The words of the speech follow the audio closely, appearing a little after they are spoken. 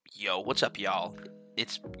Yo, what's up, y'all?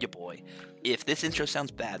 It's your boy. If this intro sounds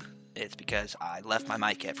bad, it's because I left my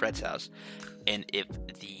mic at Fred's house. And if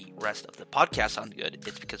the rest of the podcast sounds good,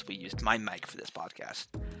 it's because we used my mic for this podcast.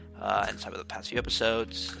 And some of the past few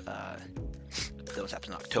episodes, those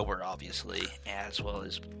happened in October, obviously, as well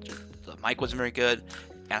as the mic wasn't very good,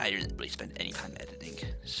 and I didn't really spend any time editing.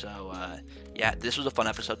 So, yeah, this was a fun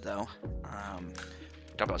episode, though. We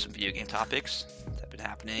talked about some video game topics that have been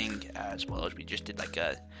happening, as well as we just did like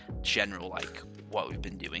a general, like, what we've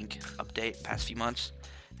been doing update past few months.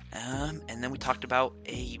 And then we talked about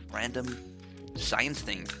a random science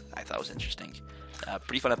thing I thought was interesting.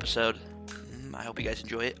 Pretty fun episode. I hope you guys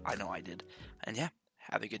enjoy it. I know I did. And yeah,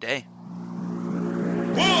 have a good day.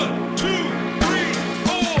 1, 2, 3,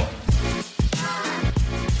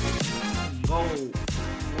 4. Yo,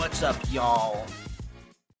 what's up, y'all?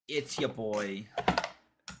 It's your boy.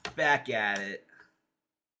 Back at it.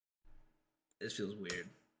 This feels weird.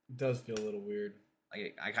 It does feel a little weird.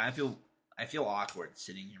 Like I kind of feel awkward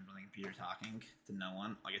sitting here in front of the computer talking to no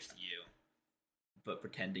one. I guess to you, but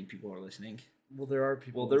pretending people are listening. Well, there are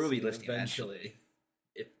people. Well, there will be listening listening eventually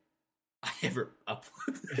if I ever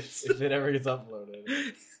upload this. If it ever gets uploaded,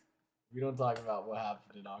 we don't talk about what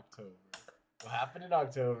happened in October. What happened in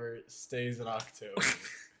October stays in October.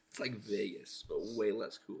 It's like Vegas, but way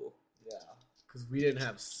less cool. Yeah, because we didn't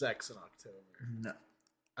have sex in October. No.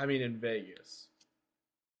 I mean, in Vegas.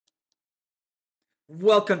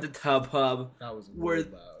 Welcome to Tub Hub. That was Where really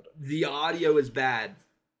loud. the audio is bad,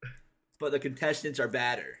 but the contestants are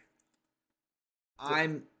badder.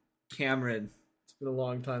 I'm Cameron, It's been a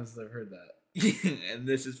long time since I've heard that. and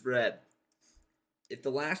this is Fred. If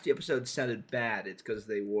the last few episodes sounded bad, it's because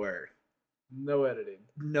they were. No editing.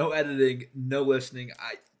 No editing, no listening.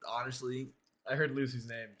 I honestly... I heard Lucy's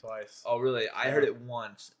name twice. Oh, really? I heard it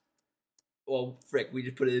once. Well, frick, we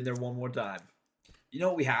just put it in there one more time. You know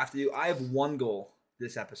what we have to do? I have one goal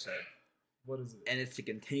this episode, What is it? and it's to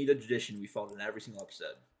continue the tradition we followed in every single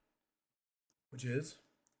episode. Which is?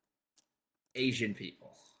 Asian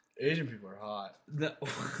people. Asian people are hot. No,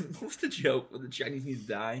 what was the joke? When the Chinese need to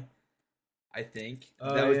die? I think.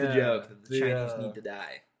 Oh, that was the yeah. joke. That the The, Chinese need to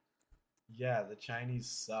die. Yeah, the Chinese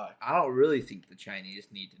suck. I don't really think the Chinese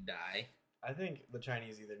need to die. I think the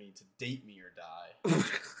Chinese either need to date me or die.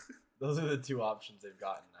 Those are the two options they've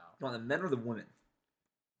gotten now. On the men or the women?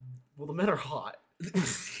 Well, the men are hot,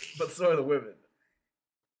 but so are the women.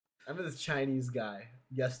 I met this Chinese guy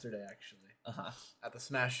yesterday, actually, Uh-huh. at the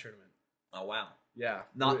Smash tournament. Oh, wow. Yeah,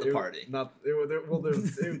 Not the party.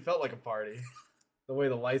 It felt like a party. The way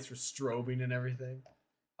the lights were strobing and everything.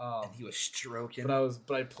 And he was stroking.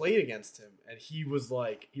 But I played against him, and he's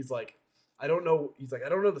like, I don't know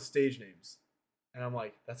the stage names, and I'm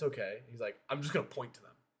like, that's okay. He's like, I'm just gonna point to them.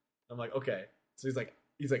 I'm like, okay. So he's like,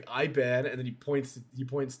 I ban, and then he points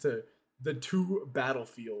to the two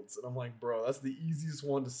battlefields, and I'm like, bro, that's the easiest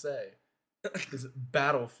one to say. Is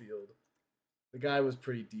battlefield. The guy was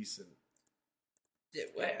pretty decent. Yeah,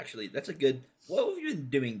 well, actually, that's a good... What have you been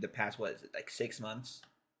doing the past, what is it, like 6 months?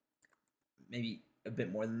 Maybe a bit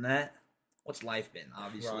more than that? What's life been?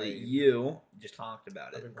 Obviously, Crying. You just talked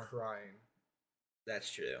about I've it. been crying. That's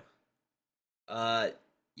true. Yeah,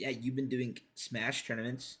 you've been doing Smash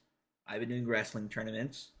tournaments. I've been doing wrestling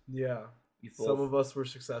tournaments. Yeah. Some of us were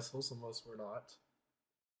successful, some of us were not.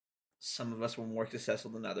 Some of us were more successful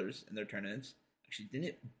than others in their tournaments. Actually,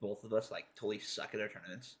 didn't both of us, like, totally suck at our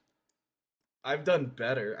tournaments? I've done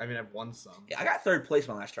better. I mean, I've won some. Yeah, I got 3rd place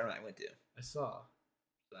my last tournament I went to. I saw.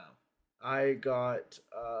 So, I got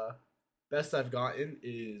best I've gotten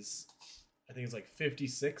is I think it's like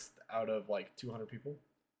 56th out of like 200 people,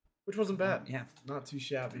 which wasn't bad. yeah. Not too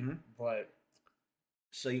shabby, Mhm. but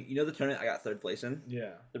So, you know the tournament I got 3rd place in?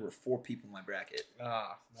 yeah. There were 4 people in my bracket.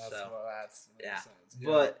 That's So, what that's makes yeah. sense. Yeah.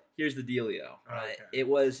 But here's the dealio, right? Okay. It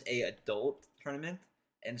was a adult tournament,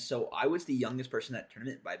 and so I was the youngest person at that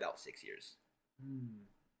tournament by about 6 years.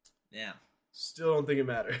 Yeah. Still don't think it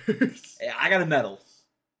matters. Hey, I got a medal.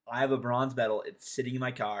 I have a bronze medal. It's sitting in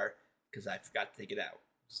my car because I forgot to take it out.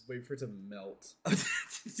 Just wait for it to melt. It's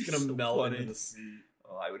It's gonna so melt funny. into the seat.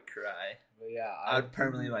 Oh, I would cry. But yeah, I would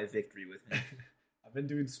permanently have my victory with me. I've been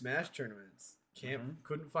doing Smash tournaments.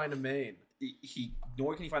 Couldn't find a main.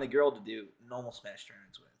 Nor can you find a girl to do normal Smash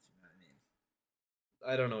tournaments with. You know what I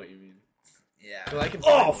mean? I don't know what you mean. Yeah. 'Cause I can Oh,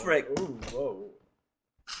 find one. frick! Ooh, whoa.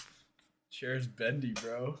 Chair's bendy,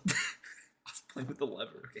 bro. I was playing with the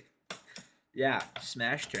lever. Okay. Yeah,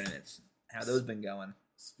 Smash tournaments. How those been going?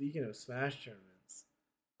 Speaking of Smash tournaments,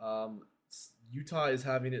 Utah is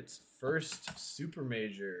having its first super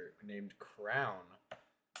major named Crown.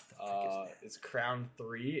 It's Crown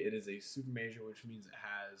 3. It is a super major, which means it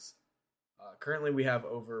has Currently, we have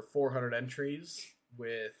over 400 entries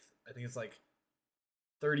with, I think it's like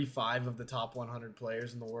 35 of the top 100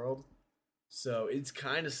 players in the world. So it's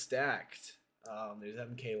kind of stacked. There's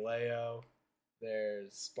MK Leo,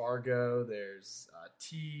 there's Spargo, there's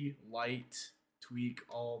T, Light, Tweak,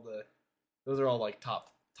 those are all like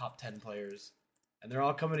top 10 players. And they're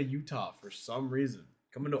all coming to Utah for some reason.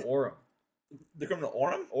 Coming to Orem. They're coming to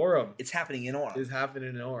Orem? Orem It's happening in Orem. is happening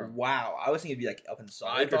in Orem. Wow. I was thinking it'd be like up in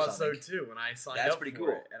Salt I Lake or thought so something. too when I signed That's up pretty for cool.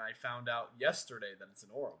 it. And I found out yesterday that it's in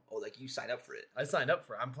Orem. Oh, like you signed up for it. I signed up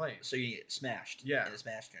for it. I'm playing. So you get smashed Yeah. in the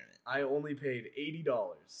Smash tournament. I only paid $80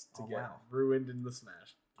 to Oh, get wow. ruined in the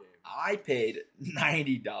Smash game. I paid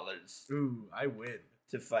 $90 Ooh, I win.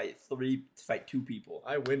 to fight two people.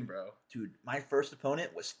 I win, bro. Dude, my first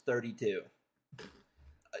opponent was 32.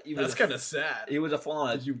 That's kind of sad. It was a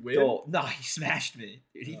full-on Did you win? adult. No, he smashed me.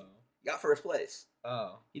 Dude, he Oh. got first place.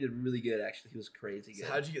 Oh. He did really good, actually. He was crazy good.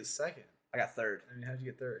 So how'd you get second? I got third. I mean, how'd you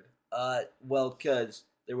get third? Well, because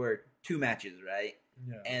there were 2 matches, right?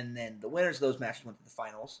 Yeah. And then the winners of those matches went to the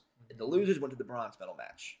finals, and the losers went to the bronze medal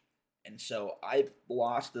match. And so I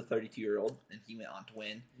lost the 32-year-old, and he went on to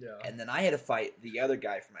win. Yeah. And then I had to fight the other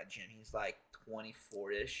guy from my gym. He's like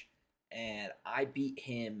 24-ish, and I beat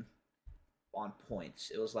him on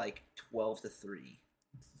points. It was like 12-3.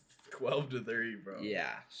 12-3, bro. Yeah,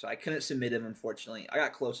 so I couldn't submit him, unfortunately. I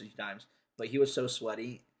got close a few times, but he was so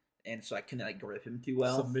sweaty, and so I couldn't like grip him too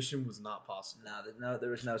well. Submission was not possible. There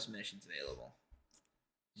was no submissions available.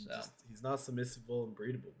 So He's not submissible and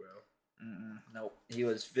breedable, bro. nope, he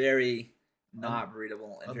was very not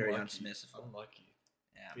breedable and very Unlucky. unsubmissible. Unlucky.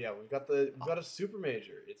 Yeah. But yeah, we've got a super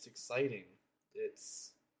major. It's exciting.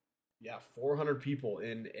 It's 400 people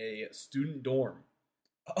in a student dorm.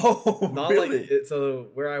 Oh, Not really? like it, so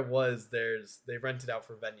where I was, they rented out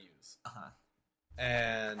for venues, Uh-huh.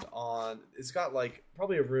 and it's got like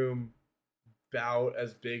probably a room about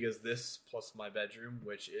as big as this plus my bedroom,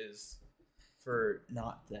 which is for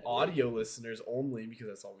Not that audio listeners only because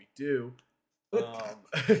that's all we do.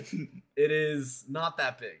 It is not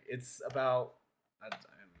that big. It's about I don't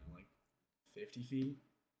know, like 50 feet.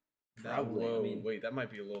 Probably, I mean, wait, that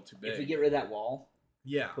might be a little too big. If we get rid of that wall,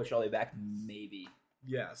 yeah, push all the way back, maybe.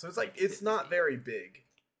 yeah. So it's like it's not very big.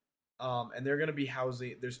 And they're gonna be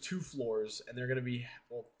housing. There's 2 floors, and they're gonna be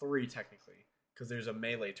 3 technically, because there's a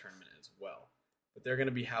melee tournament as well. But they're gonna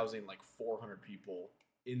be housing like 400 people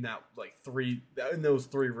in that in those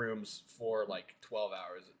 3 rooms for like 12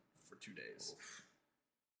 hours for 2 days.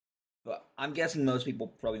 But I'm guessing most people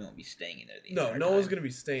probably won't be staying in there. The No entire one's time. gonna be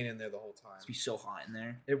staying in there the whole time. It's be so hot in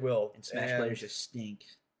there, It will. and Smash players just stink.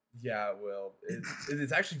 Yeah, it will.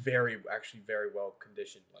 It's actually very well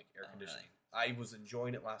conditioned, like air Oh, conditioning. I was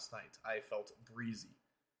enjoying it last night. I felt breezy.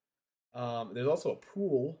 There's also a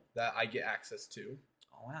pool that I get access to.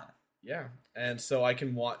 Oh wow! Yeah, and so I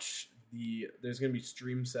can watch there's going to be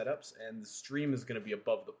stream setups, and the stream is going to be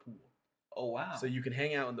above the pool. Oh wow! So you can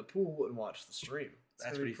hang out in the pool and watch the stream. It's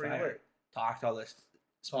That's gonna be pretty fire. lit. Talk to all this.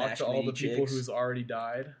 Talk Smash to all the Lady people chicks. who's already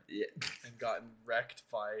died Yeah. and gotten wrecked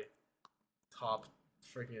by top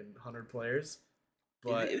freaking 100 players.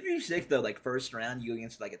 But It'd be sick though. Like first round, you go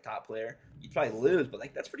against like a top player, you'd probably lose, but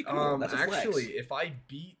like that's pretty cool. That's a flex. actually, if I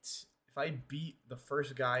beat the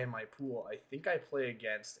first guy in my pool, I think I play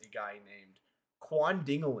against a guy named Quan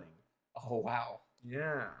Dingaling. Oh wow,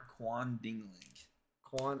 Yeah, Quan Dingling.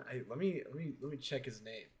 Quan. Let me check his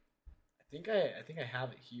name. I think I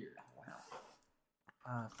have it here. Oh,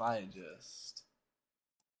 wow. If I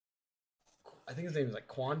think his name is like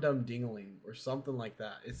Quandum Dingaling or something like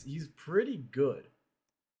that. He's pretty good.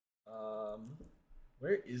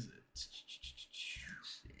 Where is it? Let's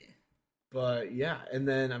see. But yeah, and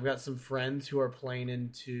then I've got some friends who are playing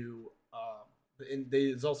into.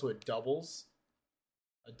 There's also a doubles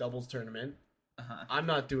tournament. Uh-huh. I'm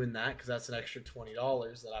not doing that because that's an extra $20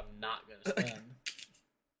 that I'm not gonna spend.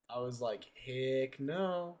 I was like, heck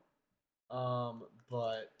no.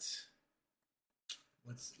 But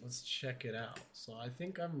let's check it out. So I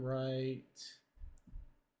think I'm right.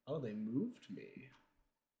 Oh, they moved me.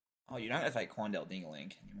 Oh, you're not gonna fight Quandale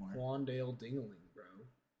Dingling anymore. Quandale Dingaling, bro.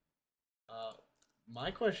 My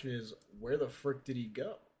question is, where the frick did he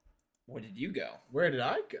go? Where did you go? Where did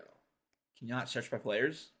I go? Can you not search by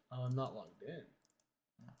players? I'm not logged in.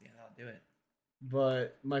 Oh, yeah, that'll do it.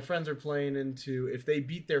 But my friends are playing into, if they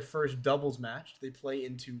beat their first doubles match, they play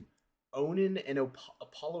into Onin and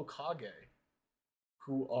Apollo Kage,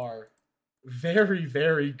 who are very,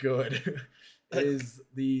 very good.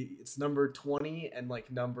 It's number 20 and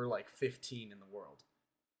number 15 in the world.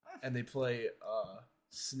 And they play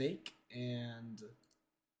Snake and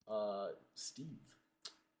Steve.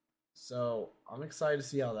 So I'm excited to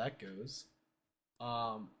see how that goes.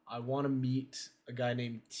 I want to meet a guy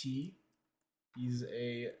named T. He's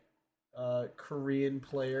a Korean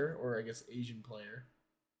player, or I guess Asian player.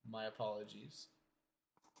 My apologies.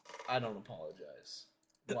 I don't apologize.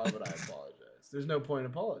 Why would I apologize? There's no point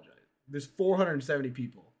in apologizing. There's 470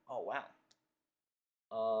 people. Oh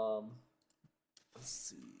wow. Let's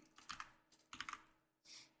see.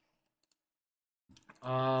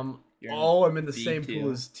 You're in I'm in the B same too.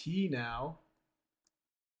 pool as T now.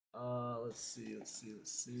 Let's see.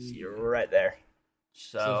 You're right there.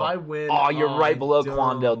 So, So if I win, oh, you're right below don't.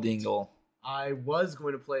 Quandale Dingle. I was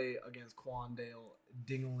going to play against Quandale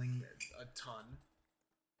Dingling a ton.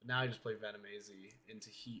 But now I just play Venomese into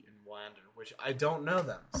Heat and Wander, which I don't know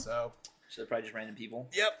them. So they're probably just random people.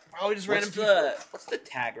 yep, probably just What's the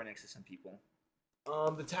tag right next to some people?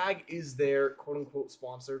 The tag is their quote unquote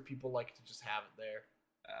sponsor. People like to just have it there.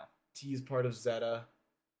 Oh. T is part of Zeta.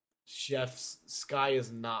 Chef's Sky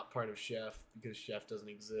is not part of Chef because Chef doesn't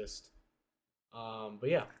exist. But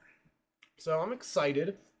yeah. So I'm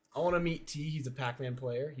excited. I want to meet T. He's a Pac-Man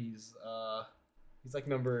player. He's like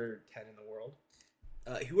number 10 in the world.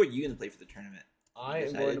 Who are you going to play for the tournament? I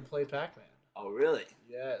am going to play Pac-Man. Oh, really?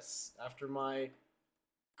 Yes. After my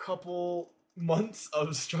couple months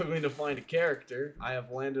of struggling to find a character, I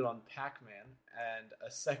have landed on Pac-Man and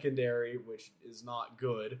a secondary, which is not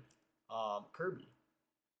good, Kirby.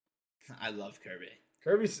 I love Kirby.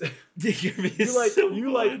 Kirby's Kirby you is like so you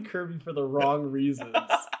fun. like Kirby for the wrong reasons.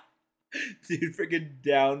 Dude, freaking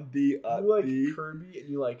down B, up You like B. Kirby and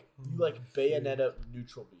you like Bayonetta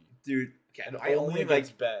neutral B. Dude, okay, And I only like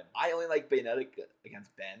against Ben. I only like Bayonetta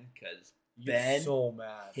against Ben because You get Ben so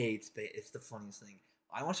mad. hates Bay. It's the funniest thing.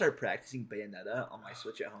 I want to start practicing Bayonetta on my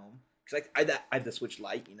Switch at home because I have the Switch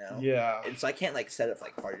Lite, you know. Yeah. And so I can't like set up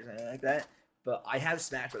like parties or anything like that. But I have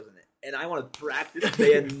Smash Bros in it, and I want to practice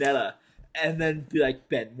Bayonetta, and then be like,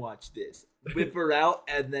 Ben, watch this. Whip her out,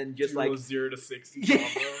 and then just like 0 to 60 Yeah.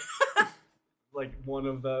 combo. Like one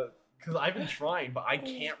of the because I've been trying, but I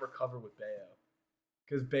can't recover with Bayo.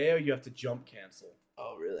 Because Bayo, you have to jump cancel.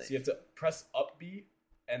 Oh, really? So you have to press up B,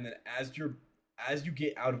 and then as you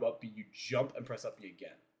get out of up B, you jump and press up B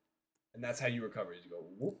again, and that's how you recover. You go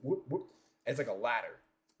whoop whoop whoop. It's like a ladder.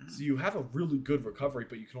 So you have a really good recovery,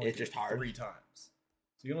 but you can only It's do just it hard. 3 times.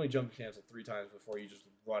 So you can only jump cancel 3 times before you just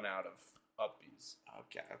run out of up Bs.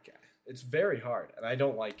 Okay. It's very hard, and I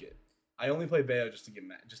don't like it. I only play Bayo just to get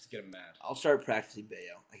mad, just to get him mad. I'll start practicing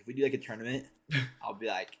Bayo. Like if we do like a tournament, I'll be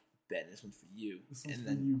like, Ben, this one's for you, This one's and for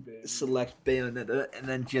then you, baby. select Bayonetta, and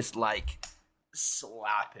then just like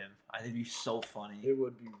slap him. I think it'd be so funny. It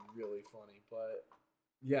would be really funny, but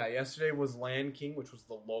yeah, yesterday was Land King, which was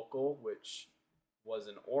the local, which was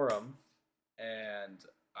in Orem, and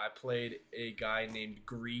I played a guy named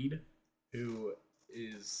Greed, who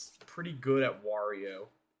is pretty good at Wario,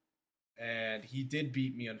 and he did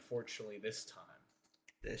beat me, unfortunately, this time.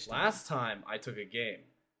 This Last time, I took a game.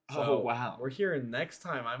 Oh, So wow. We're hearing next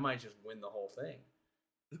time I might just win the whole thing.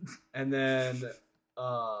 And then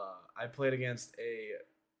I played against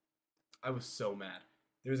I was so mad.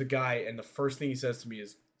 There was a guy, and the first thing he says to me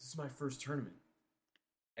is, "This is my first tournament."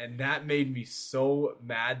 And that made me so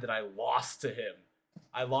mad that I lost to him.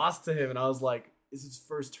 I lost to him, and I was like, "This is his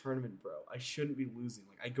first tournament, bro. I shouldn't be losing.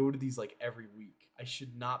 Like, I go to these like every week. I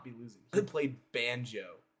should not be losing." He played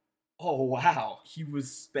Banjo. Oh wow, He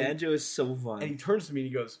was Banjo is so fun. and he turns to me and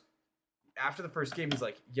he goes, after the first game, he's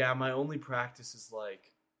like, "Yeah, my only practice is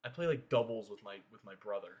like I play like doubles with my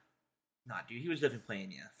brother." Nah, dude, he was definitely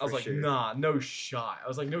playing you. I was for like, sure. "Nah, no shot." I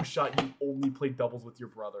was like, "No shot. You only play doubles with your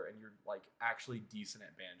brother, and you're like actually decent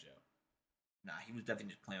at Banjo." Nah, he was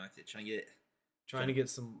definitely just playing with it, trying to get Trying to get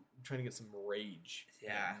some rage.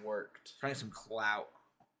 Yeah. And it worked. some clout.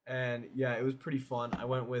 And yeah, it was pretty fun. I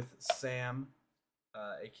went with Sam,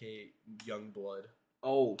 aka Youngblood.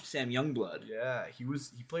 Oh, Sam Youngblood. Yeah, he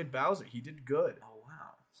played Bowser. He did good. Oh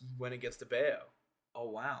wow. He went against a Bayo Oh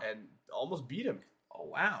wow. and almost beat him. Oh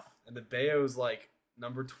wow. And the Bayo's like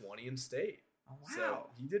number 20 in state. Oh wow. So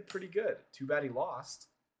he did pretty good. Too bad he lost.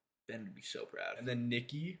 Ben would be so proud. And then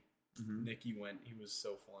Nikki Mhm. went. He was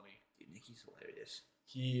so funny. Dude, Nikki's hilarious.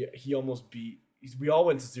 He almost beat. We all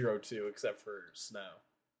went to 0-2 except for Snow.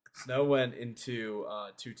 Snow went into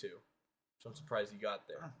 2-2. So I'm surprised he got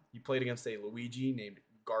there. Oh. He played against a Luigi named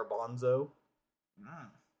Garbanzo, Mm.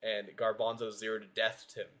 and Garbanzo 0 to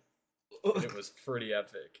deathed him. And it was pretty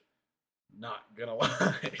epic. Not gonna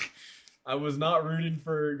lie. I was not rooting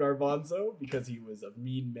for Garbanzo because he was a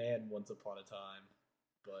mean man once upon a time.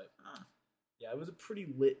 But Ah. yeah, it was a pretty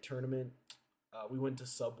lit tournament. We went to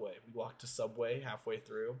Subway. We walked to Subway halfway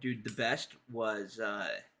through. Dude, the best was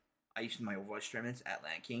I used to do my Overwatch tournaments at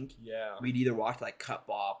Land King. Yeah. We'd either walk to like Cut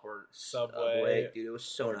Bop or Subway. Dude, it was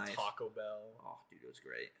so or nice. Taco Bell. Oh, dude, it was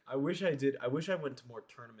great. I wish I did. I wish I went to more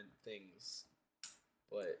tournament things,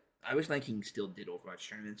 but I wish Land King still did Overwatch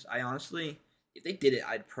tournaments. I honestly, if they did it,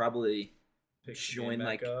 I'd probably pick the join game back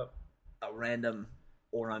like up. a random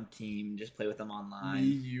Aurum team, just play with them Me, online.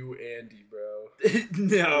 you, Andy, bro.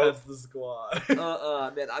 No. That's the squad.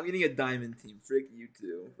 Man, I'm getting a diamond team. Frick you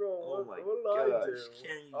two. Bro, Oh what my did I gosh, do?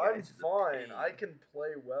 carrying you I'm guys is a fine. pain. I can play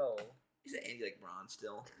well. Is that Andy like bronze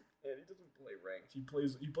still? And he doesn't play ranked. He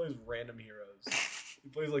plays random heroes. He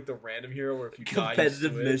plays like the random hero where if you die, you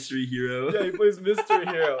Competitive switch. mystery hero. Yeah, he plays mystery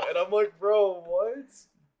hero, and I'm like, bro, what?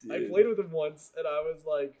 I Dude. played with him once, and I was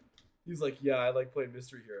like, he's like, yeah, I like playing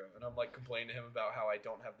mystery hero, and I'm like complaining to him about how I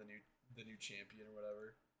don't have the new champion or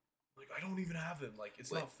whatever. Like, I don't even have him. Like,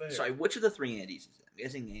 it's Wait, not fair. Sorry, which of the three Andys is it? I'm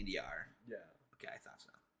guessing Andy R. Yeah, Okay, I thought so.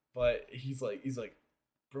 but he's like,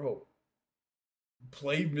 bro,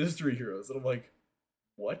 play mystery heroes, and I'm like,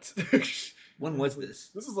 what? When was this?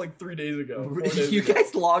 This was like 3 days ago. 4 days You ago.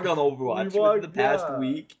 guys logged on Overwatch within the past yeah.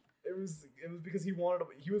 week. It was because he wanted to,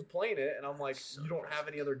 he was playing it, and I'm like, So you don't have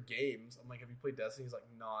any other games. I'm like, have you played Destiny? He's like,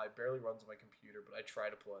 nah, it barely runs on my computer, but I try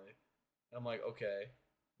to play. And I'm like, okay,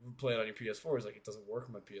 we play it on your PS4. He's like, it doesn't work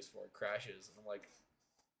on my PS4, it crashes. And I'm like,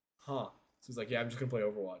 huh. So he's like, yeah, I'm just gonna play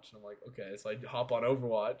Overwatch. And I'm like, okay. So I hop on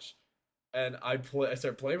Overwatch, and I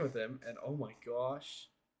start playing with him, and oh my gosh,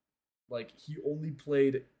 like he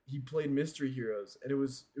played mystery heroes, and it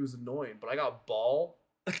was annoying. But I got ball.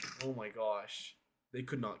 Oh my gosh. They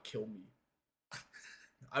could not kill me.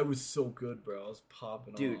 I was so good, bro. I was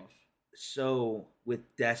popping Dude. off. So with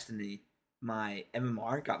Destiny, my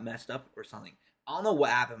MMR got messed up or something. I don't know what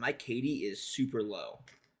happened. My KD is super low,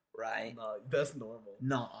 right? Nah, that's normal.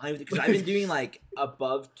 No, because I've been doing like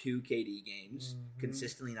above 2 KD games Mhm.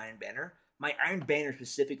 consistently in Iron Banner. My Iron Banner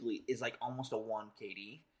specifically is like almost a 1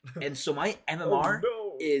 KD, and so my MMR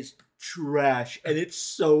Oh, no. is trash, and it's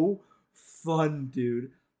so fun,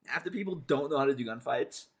 dude. Half the people don't know how to do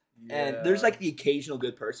gunfights, and there's Yeah. like the occasional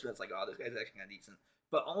good person that's like, oh, this guy's actually kind of decent.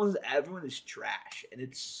 But almost everyone is trash, and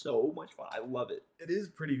it's so much fun. I love it. It is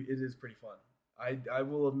pretty fun. I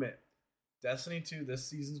will admit, Destiny 2 this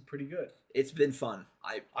season's pretty good. It's been fun.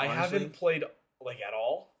 I honestly, haven't played like at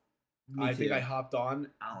all. Me I think too. I hopped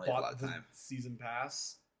on, I don't really have a lot bought of the time. season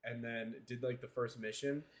pass, and then did like the first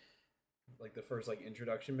mission, like the first like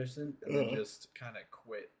introduction mission, and then just kind of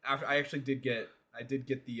quit. After I did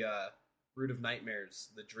get the Root of Nightmares,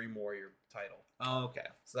 the Dream Warrior title. Oh, okay.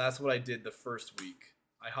 So that's what I did the first week.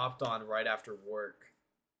 I hopped on right after work,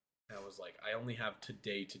 and I was like, I only have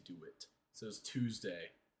today to do it. So it was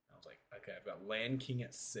Tuesday. I was like, okay, I've got Land King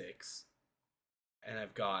at 6, and I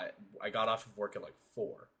got off of work at like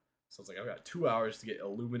 4. So it's like I've got 2 hours to get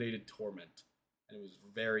Illuminated Torment, and it was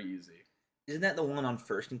very easy. Isn't that the one on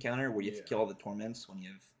first encounter where you have Yeah. to kill all the torments when you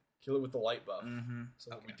have? Kill it with the light buff. Mm-hmm.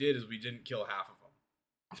 So what we did is we didn't kill half of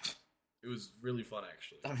them. It was really fun,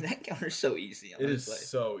 actually. I mean, that encounter's so easy. It is Honestly.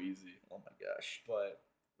 so easy. Oh my gosh. But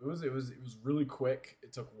it was really quick.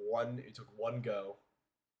 It took one go,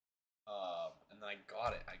 and then I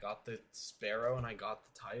got it. I got the Sparrow and I got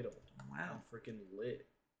the title. Wow. I'm freaking lit.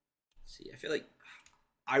 See, I feel like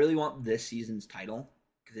I really want this season's title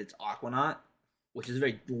because it's Aquanaut, which is a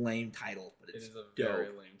very lame title, but It it's is a dope. very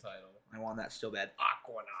lame title. I want that so bad.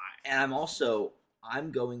 Aquanaut. And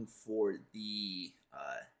I'm going for the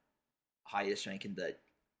highest rank in the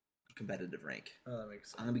competitive rank. Oh, that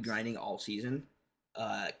makes sense. I'm gonna be grinding all season,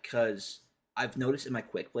 because I've noticed in my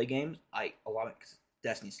quick play games, a lot of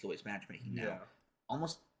Destiny's skill-based matchmaking now. Yeah.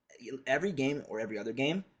 Almost every game or every other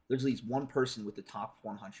game, there's at least one person with the top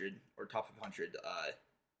 100 or top 500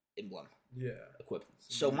 emblem Yeah. equipped.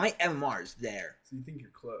 So my MMR is there. So you think you're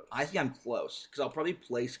close? I think I'm close because I'll probably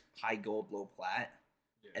place high gold, low plat,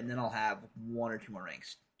 Yeah. and then I'll have 1 or 2 more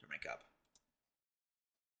ranks to rank up.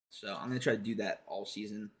 So I'm gonna try to do that all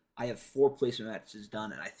season. I have 4 placement matches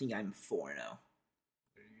done, and I think I'm 4-0.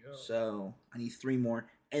 There you go. So I need 3 more.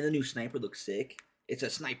 And the new sniper looks sick. It's a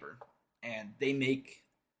sniper, and they make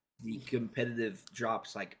the competitive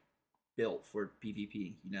drops like built for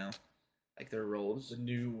PvP. You know, like their rolls. The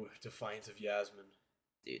new Defiance of Yasmin.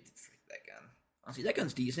 Dude, freak that gun. Honestly, that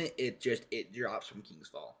gun's decent. It drops from King's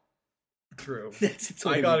Fall. True. That's its I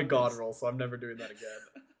only got a weakness. god roll, so I'm never doing that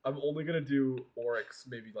again. I'm only gonna do Oryx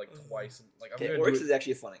maybe like twice. And, like I'm Okay, gonna Oryx do it. is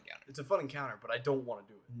actually a fun encounter. It's a fun encounter, but I don't want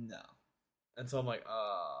to do it. No, And so I'm like,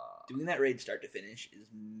 doing that raid start to finish is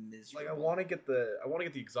miserable. like I want to get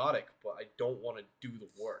the exotic, but I don't want to do the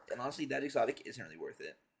work. And honestly, that exotic isn't really worth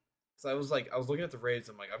it. So I was looking at the raids.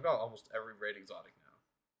 I'm like, I've got almost every raid exotic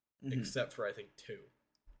now, Mhm. except for I think 2.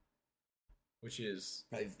 which is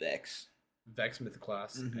Probably Vex. Vex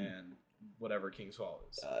Mythoclast Mhm. and whatever King Swallow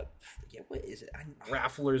is. Yeah, what is it?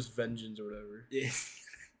 Raffler's Vengeance or whatever.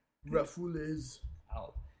 Raffler's.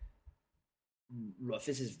 Oh.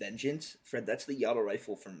 Rufus's Vengeance? Fred, that's the auto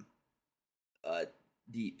rifle from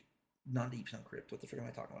Deep. Not Deep Stone Crypt. What the frick am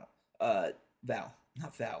I talking about? Val.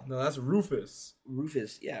 Not Val. No, that's Rufus.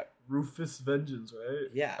 Rufus, yeah. Rufus Vengeance, right?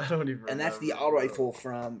 Yeah. I don't even remember. And that's the auto rifle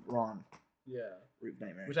from Ron. Yeah. Roof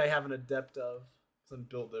Nightmare. Which I have an adept of. Because I'm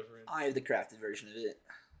built different. I have the crafted version of it.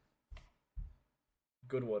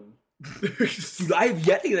 Good one. Dude, I have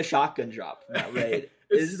yet to get a shotgun drop from that raid.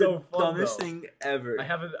 It's This is so the fun, dumbest though. thing ever. I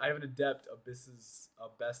have an adept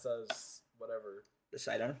Abessa's whatever. The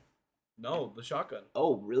sidearm? No, the shotgun.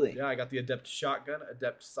 Oh, really? Yeah, I got the adept shotgun,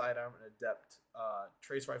 adept sidearm, and adept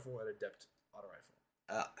trace rifle, and adept auto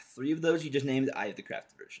rifle. 3 of those you just named, I have the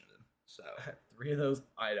crafted version of them. So 3 of those,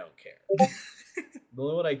 I don't care. The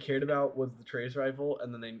only one I cared about was the trace rifle,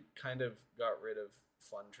 and then they kind of got rid of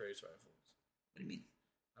fun trace rifles. what do you mean?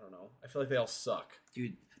 I don't know. I feel like they all suck.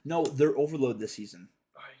 Dude, no, they're overload this season.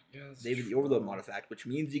 Yes, They have the overload mod effect, which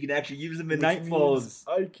means you can actually use them in Which Nightfalls. means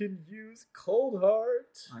I can use Cold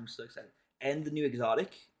Heart. I'm so excited. And the new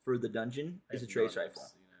exotic for the dungeon is a trace rifle.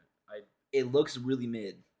 Seen it. I It looks really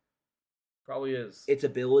mid. probably is. Its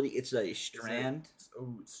ability, it's a strand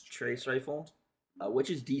It's trace rifle, which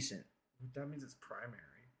is decent. That means it's primary.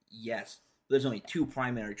 Yes. There's only 2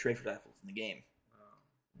 primary trace rifles in the game.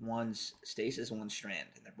 Oh. One's stasis and one's strand,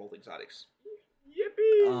 and they're both exotics.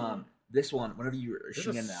 Yippee! This one, whenever you are There's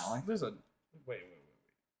shooting a at an s- ally, There's a wait.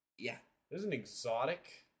 yeah, There's an exotic.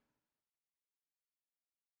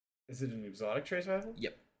 Is it an exotic trace rifle?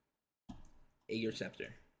 yep, Aegir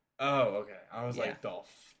Scepter. Oh, okay. I was Yeah. like,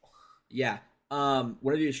 Yeah.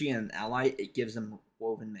 Whenever you're shooting at an ally, it gives them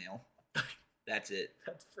woven mail. That's it.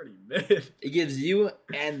 that's pretty mid. It gives you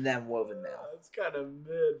and them woven mail. It's kind of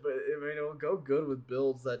mid, but I mean, it'll go good with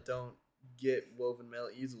builds that don't get woven mail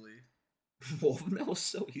easily. Woven mail is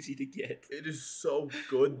so easy to get. It is so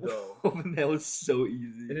good though, Woven mail is so and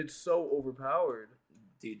easy. it's so overpowered.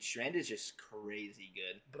 Dude, strand is just crazy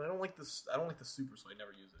good. But I don't like this. I don't like the super, so I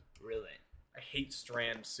never use it. Really. I hate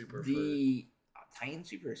strand super. The Titan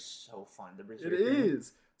Super is so fun. The It Berserker.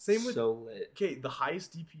 is same with. so lit. Okay, the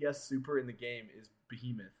highest DPS super in the game is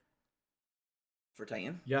Behemoth. For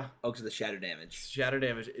Titan? Yeah, Oh, because of the shatter damage. shatter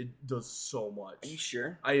damage. It does so much. Are you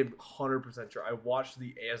sure? I am 100% sure. I watched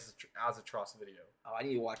the Azatros video. Oh, I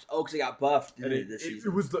need to watch. Oh, because it got buffed And didn't it, it, this it,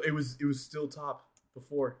 season. it was still top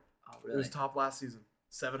before. Oh, It really? was top last season.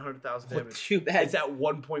 700,000 Well, damage. too bad. It's at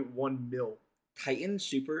 1.1 mil. Titan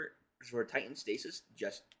Super for Titan Stasis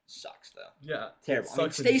just sucks though. Yeah, Terrible. it I mean,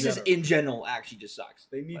 sucks Stasis general. in general actually just sucks.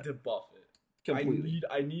 They need but to buff it. completely.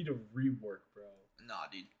 I need a rework, bro. Nah,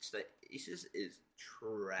 dude. Stasis is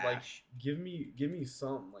trash. Like, give me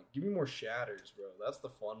something. Like, give me more shatters, bro. That's the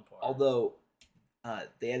fun part. Although,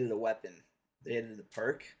 they added a weapon. They added a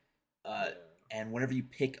perk. yeah. And whenever you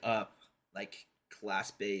pick up like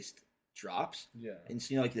class-based drops, Yeah. and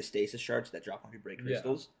so, you know, like the stasis shards that drop on your break Yeah.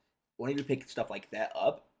 crystals, whenever you pick stuff like that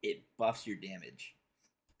up, it buffs your damage.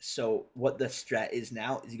 So what the strat is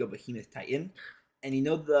now is you go Behemoth Titan, and you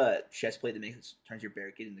know the chest plate that turns your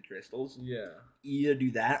barricade into crystals? Yeah. You either do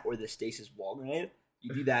that or the stasis wall grenade.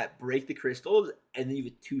 You do that, break the crystals, and then you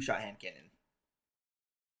have a 2-shot hand cannon.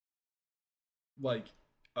 Like,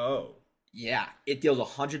 oh. Yeah, it deals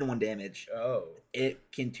 101 damage. Oh.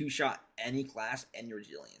 It can 2-shot any class and your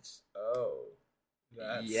resilience. Oh.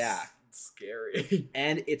 That's Yeah. scary.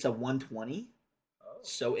 And it's a 120, Oh.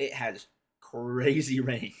 so it has crazy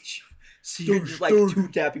range. So you're Dunk, just like dunk.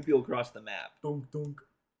 2-tapping people across the map. Dunk, dunk,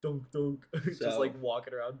 dunk, dunk. Just So- like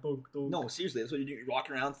walking around, dunk, dunk. No, seriously, that's what you do. You're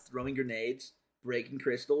walking around throwing grenades, breaking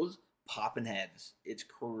crystals, popping heads. It's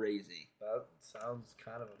crazy. That sounds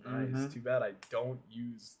kind of nice. Mhm. Too bad I don't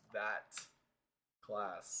use that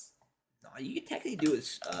class. No, you can technically do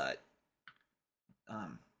it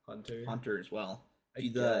Hunter. Hunter as well. I Do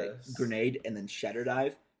the guess. grenade and then shatter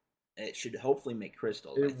dive. And it should hopefully make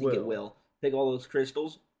crystals. It I think it will. will. Pick all those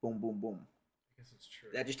crystals, boom, boom, boom. I guess it's true.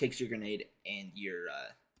 That just takes your grenade and your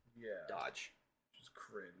yeah. dodge. Just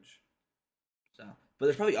cringe. So, but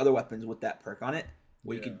there's probably other weapons with that perk on it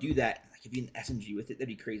where you Yeah. could do that. Like if you had an SMG with it, that'd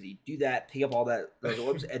be crazy. Do that, pick up all those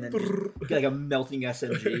orbs, and then just get like a melting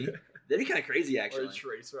SMG. That'd be kind of crazy, Or actually. a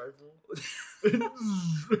trace rifle.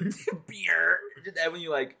 Beer. Just that when you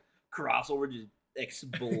like crossover just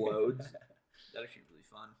explodes. That'd actually be really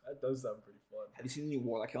fun. That does sound pretty fun. Have you seen the new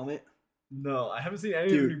Warlock helmet? No, I haven't seen any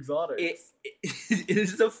Dude, of the exotics. It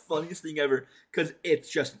is the funniest thing ever because it's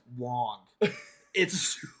just long. It's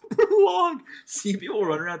super long. Seeing people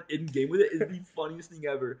run around in game with it is the funniest thing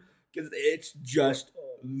ever because it's just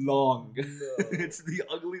long. No. It's the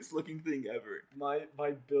ugliest looking thing ever.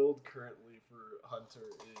 My build currently for Hunter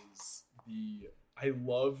is I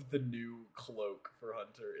love the new cloak for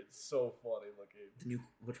Hunter. It's so funny looking.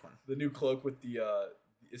 Which one? The new cloak with the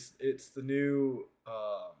it's the new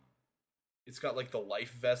it's got like the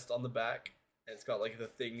life vest on the back, and it's got like the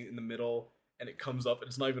thing in the middle, and it comes up, and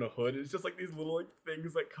it's not even a hood. It's just like these little like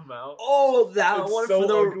things that come out. Oh, that It's one so from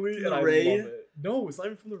the, ugly, from and the I raid. love it. No, it's not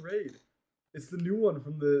even from the raid. It's the new one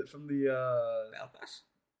from the Battle Pass.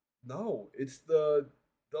 No, it's the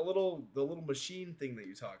little machine thing that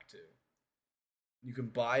you talk to. You can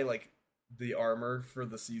buy like the armor for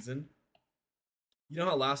the season. You know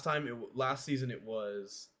how last season it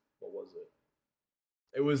was, what was it?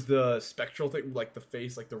 It was the spectral thing, like the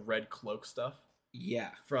face, like the red cloak stuff Yeah.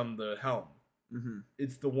 from the helm. Mm-hmm.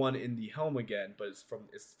 It's the one in the helm again, but it's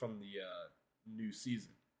from the new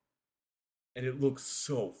season, and it looks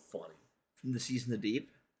so funny. From the Season of Deep.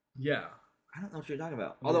 Yeah, I don't know what you're talking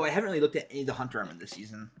about. Although I haven't really looked at any of the Hunter armor this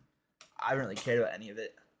season. I haven't really cared about any of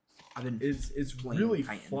it. I've been. it's playing really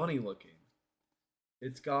Titan. funny looking.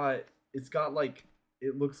 It's got like,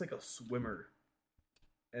 it looks like a swimmer,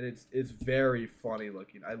 and it's very funny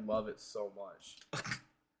looking. I love it so much.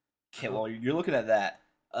 Okay, well, you're looking at that.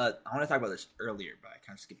 I want to talk about this earlier, but I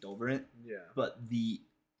kind of skipped over it. Yeah, But the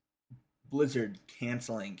Blizzard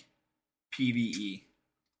canceling PvE.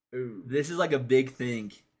 ooh, This is like a big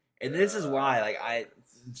thing, and this is why like I'm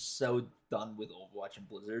so done with Overwatch and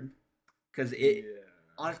Blizzard, because it. yeah.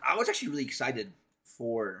 Honestly, I was actually really excited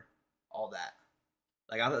for all that.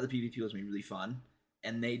 Like I thought the PvP was gonna be really fun,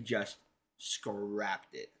 and they just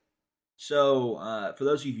scrapped it. So for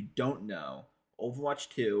those of you who don't know, Overwatch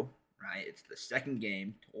 2, right? It's the second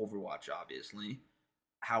game to Overwatch, obviously.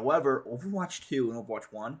 However, Overwatch 2 and Overwatch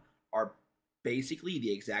 1 are basically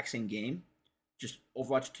the exact same game. Just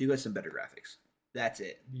Overwatch 2 has some better graphics. That's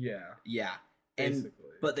it. Yeah, Yeah. And basically.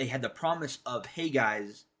 but they had the promise of, hey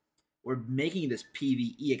guys, we're making this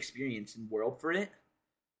PvE experience and world for it.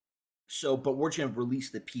 So, but we're just gonna release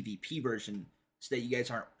the PvP version so that you guys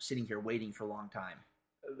aren't sitting here waiting for a long time.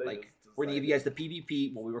 They Like, just we're gonna give you guys decided- the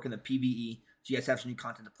PvP while we work on the PvE, so you guys have some new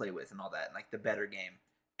content to play with and all that, and like the better game.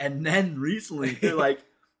 And then recently they're like,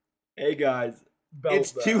 hey guys, Belt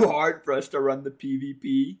it's that. too hard for us to run the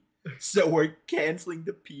PvP, so we're canceling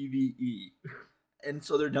the PvE. And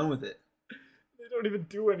so they're done with it. They don't even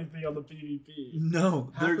do anything on the PvP.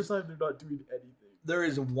 No, Half the there's time they're not doing anything. there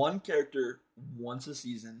is one character once a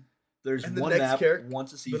season. There's And the one next map character-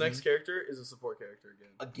 once a season. The next character is a support character again.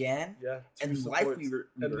 Again, Yeah, and two Life supports. Weaver,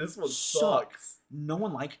 And this one sucks. sucks. No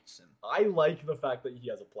one likes him. I like the fact that he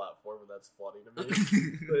has a platform, and that's funny to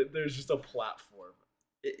me. That there's just a platform.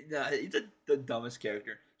 He's the dumbest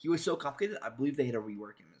character. He was so complicated. I believe they had to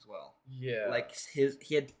rework him as well. Yeah, Like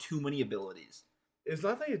he had too many abilities. it's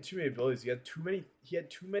not that he had too many abilities. He had too many. He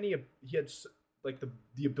had like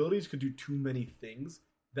the abilities could do too many things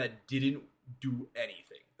that didn't do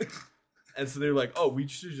anything. And so they're like, oh, we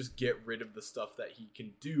should just get rid of the stuff that he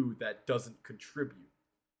can do that doesn't contribute.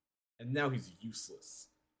 And now he's useless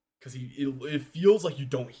because it feels like you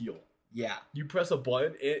don't heal. Yeah. You press a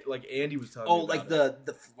button, like Andy was telling Oh, me. like about it.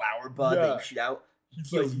 the flower bud that Yeah. you shoot out. He's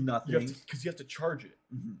heals like, nothing. because you have to charge it.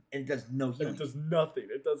 Mhm. And it does no And healing. it does nothing.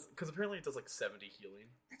 It does because apparently it does like 70 healing.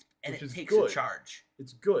 And which it is takes good. a charge.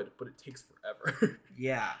 It's good, but it takes forever.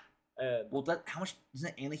 Yeah. And Well, how much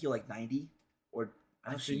doesn't Anna heal? Like 90, or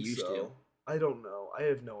I don't know if she think used so. I don't know. I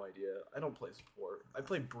have no idea. I don't play support. I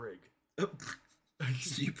play Brig. to.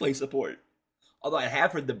 So you play support. Although I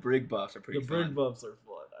have heard the Brig buffs are pretty The fun. Brig buffs are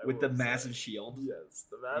fun. I With the will say. massive shield. Yes,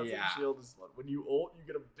 the massive Yeah. shield is fun. When you ult, you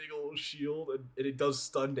get a big old shield, and it does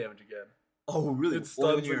stun damage again. Oh, really? It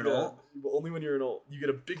Only when stuns you're an again. ult? Only when you're an ult. You get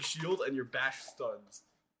a big shield, and your bash stuns.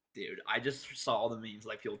 Dude, I just saw all the memes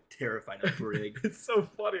like people terrified of Brig. It's so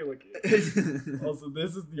funny looking. What Also,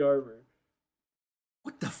 this is the armor.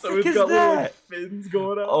 the So frick it's is got little that? fins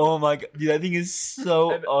going out. Oh my god, dude, that thing is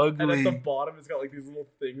so And ugly. at the bottom, it's got like these little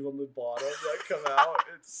things on the bottom that come out.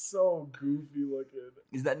 It's so goofy looking.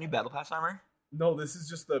 Is that new Battle Pass armor? No, this is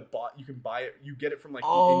just the bot. You can buy it. You get it from like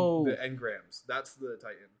Oh. the engrams. That's the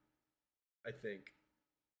Titan, I think.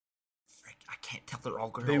 Frick, I can't tell. They're all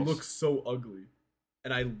girls. They look so ugly,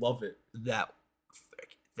 and I love it.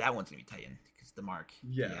 That one's gonna be Titan because the mark.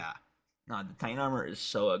 Yeah. No, the Titan armor is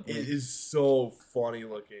so ugly. It is so funny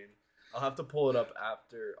looking. I'll have to pull it up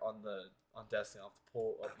after on Destiny. I'll have to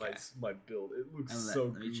pull up Okay. my build. It looks Let so.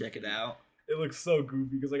 me goofy. check it out. It looks so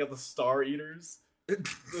goofy because I got the Star Eaters. The Dude,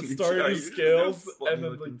 Star sorry, Eater they're scales, funny and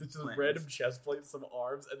then looking like this just plants. random chest plate, some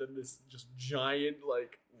arms, and then this just giant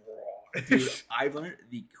like. Dude, I've learned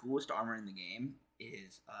the coolest armor in the game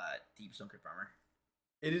is Deep Stone Confirmer.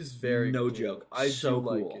 It is very No cool. joke. I So do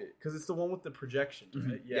like cool. it because it's the one with the projection, right?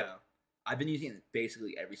 Mhm. Yeah. Yep. I've been using it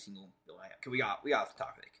basically every single build I have. Okay, we got off the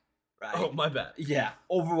topic, right? Oh, my bad. Yeah,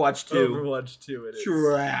 Overwatch 2, Overwatch 2, it is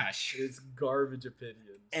trash. It's garbage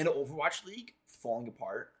opinions. And Overwatch League falling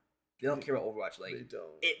apart. They don't care about Overwatch they League.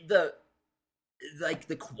 don't.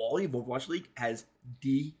 The quality of Overwatch League has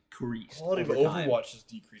decreased. Quality of over time. Overwatch has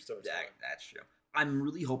decreased over time. That's true. I'm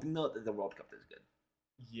really hoping though that the World Cup is good.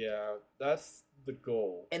 Yeah, that's the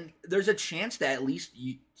goal. And there's a chance that at least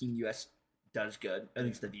Team US does good, at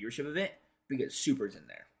least the viewership of it, because Super's in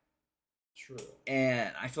there. True.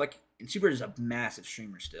 And I feel like and Super is a massive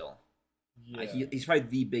streamer still. Yeah, He's probably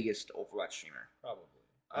the biggest Overwatch streamer. probably.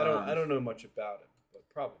 I don't know much about him, but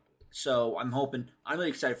probably. So I'm really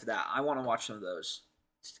excited for that. I want to watch some of those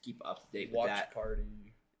just to keep up to date with Watch that. party.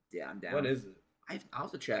 Yeah, I'm down. When is it? I'll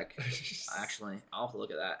have to check. Actually, I'll have to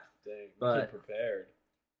look at that. Dang, But- but prepared.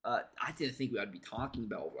 I didn't think we would be talking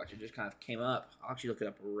about Overwatch. It just kind of came up. I'll actually look it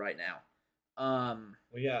up right now.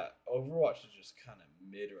 Well, yeah, Overwatch is just kind of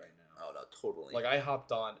mid right now. Oh no, totally. Like I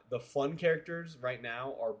hopped on. The fun characters right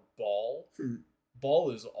now are Ball. Hmm.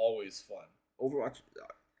 Ball is always fun. Overwatch,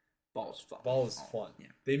 Ball is fun. Ball is Oh, fun. Yeah.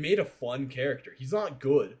 They made a fun character. He's not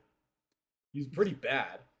good. He's pretty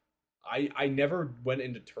bad. I never went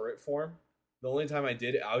into turret form. The only time I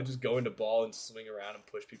did it, I would just go into Ball and swing around and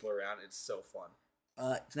push people around. It's so fun.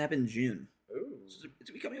 It's gonna happen in June. Ooh. So it's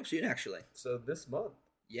gonna be coming up soon, actually. So this month.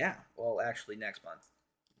 Yeah. Well, actually, next month.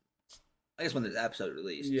 I guess when this episode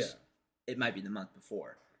released. Yeah. It might be the month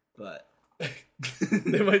before, but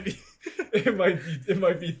it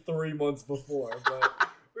might be 3 months before, but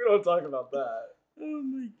we don't talk about that. Oh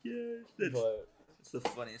my gosh, that's the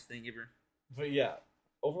funniest thing ever. But yeah,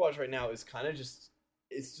 Overwatch right now is kind of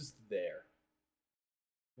it's just there.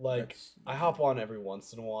 Like I hop on every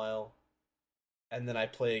once in a while, and then I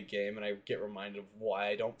play a game and I get reminded of why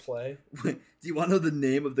I don't play. Do you want to know the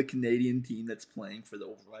name of the Canadian team that's playing for the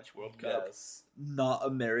Overwatch World Cup? Yes. Not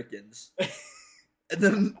Americans. And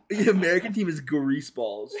then the American team is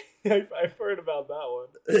Greaseballs. I've heard about that one.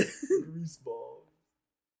 Greaseball.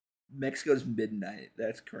 Mexico's Midnight.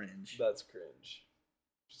 That's cringe. That's cringe.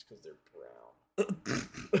 Just because they're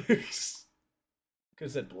brown. Could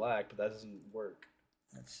have said black, but that doesn't work.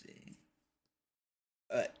 Let's see.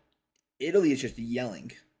 Italy is just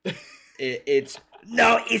yelling. It's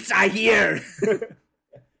no, it's a here.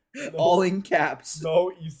 All in caps.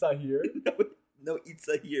 No Isa here. No, it's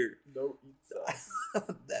a here. No Isa.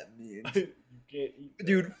 What that means. You can't eat that.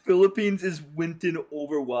 Dude, Philippines is winning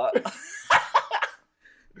over what?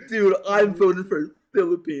 Dude, I'm voting for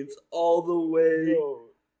Philippines all the way. Yo,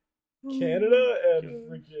 Canada and God.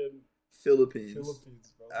 freaking Philippines.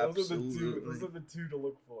 Philippines, bro. Those Absolutely. are the two to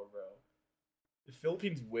look for, bro. If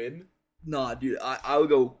Philippines win, Nah, dude, I would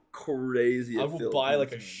go crazy. I if will buy like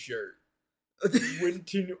a Philippines shirt. win.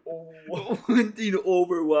 Winting over Winning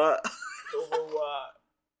over what? what?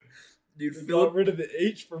 Dude, We got rid of the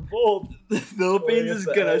H for both. the Philippines Oh, I is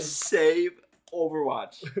guess gonna that- save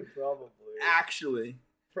Overwatch. Probably. Actually,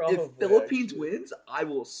 Probably. if Philippines actually. wins, I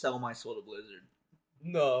will sell my soul to Blizzard.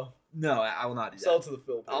 No. No, I will not do that. Sell to the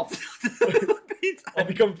Philippines. I'll Philippines. I'll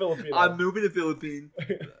become Filipino. I'm moving to Philippines.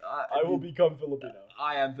 I will become Filipino.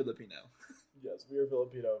 I am Filipino. Yes, we are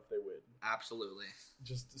Filipino if they win. Absolutely.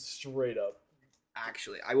 Just straight up.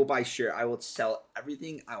 Actually, I will buy shirt. I will sell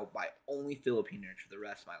everything. I will buy only Filipino for the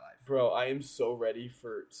rest of my life. Bro, I am so ready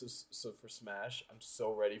for for Smash. I'm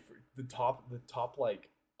so ready for the top like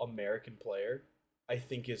American player. I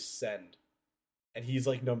think is Send, and he's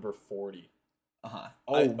like number 40. Uh-huh.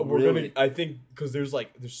 I think because there's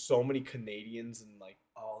so many Canadians and like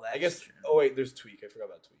Oh, that's I guess. true. Oh wait, there's Tweak. I forgot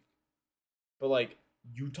about Tweak. But like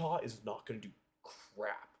Utah is not gonna do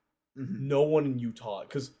crap. Mhm. No one in Utah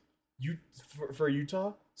because for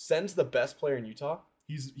Utah, Send's the best player in Utah.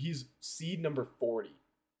 He's seed number 40,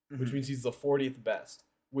 which Mhm. means he's the 40th best,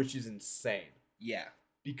 which is insane Yeah.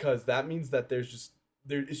 because that means that it's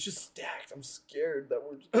just stacked. I'm scared that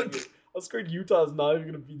we're just I'm scared Utah is not even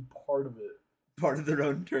gonna be part of it. Part of their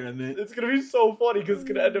own tournament. It's gonna be so funny because it's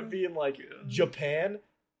gonna end up being like Japan.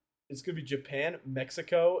 It's gonna be Japan,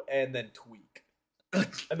 Mexico, and then Tweak,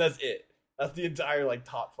 and that's it. That's the entire like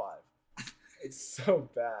top 5. It's so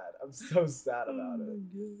bad. I'm so sad about it.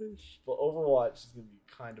 Gosh. But Overwatch is gonna be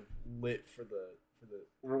kind of lit for the.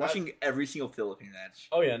 We're watching every single Philippine match.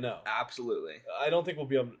 Oh yeah, no. Absolutely. I don't think we'll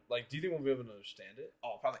be able. Do you think we'll be able to understand it?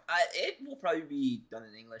 Oh, probably. It will probably be done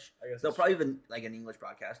in English. I guess They'll that's probably true. have an English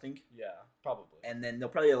broadcasting, Yeah, probably. and then they'll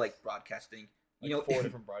probably have broadcasting. Like You know, 4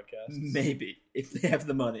 different broadcasts. maybe if they have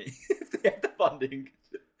the money, if they have the funding,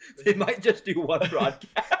 they might just do one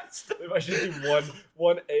broadcast. If I should do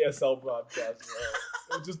one ASL broadcast,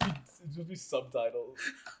 bro. It'd just be subtitles.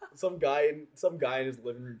 Some guy in his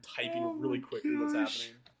living room typing really quickly what's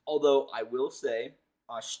happening. Although I will say,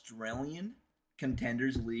 Australian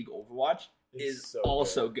Contenders League Overwatch is so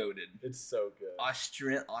also goated. It's so good.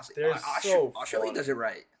 Australia funny. does it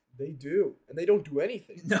right. They do, and they don't do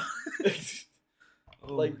anything. No.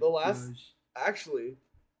 Like the last, actually,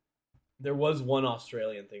 there was one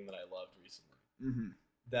Australian thing that I loved recently. Mm-hmm.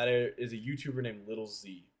 That is a YouTuber named Little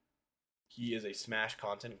Z. He is a Smash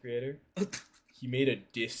content creator. He made a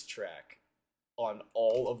diss track on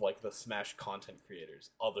all of like the Smash content creators,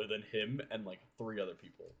 other than him and like 3 other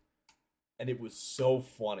people, and it was so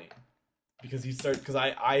funny because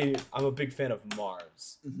I'm a big fan of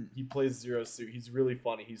Mars. Mm-hmm. He plays Zero Suit. He's really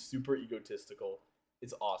funny. He's super egotistical.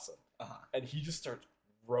 It's awesome. And he just starts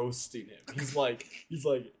roasting him. He's like, you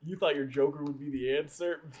thought your Joker would be the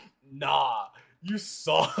answer? Nah, you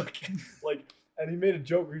suck. Like, and he made a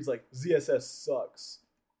joke where he's like, ZSS sucks.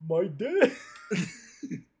 My dick.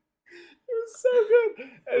 It was so good.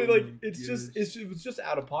 And it was just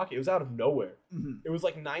out of pocket. It was out of nowhere. Mm-hmm. It was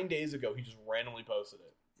like 9 days ago. He just randomly posted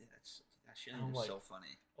it. Yeah, that shit is so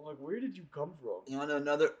funny. I'm like, where did you come from? You want to know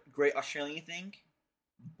another great Australian thing?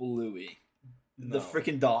 Bluey. No. The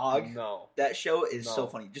freaking dog. No. That show is so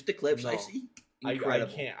funny. Just the clips I see.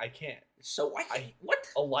 Incredible. I can't. So what?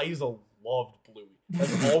 Eliza loved Bluey.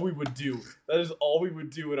 That's all we would do. That is all we would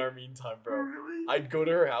do in our meantime, bro. Really? I'd go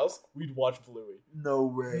to her house. We'd watch Bluey. No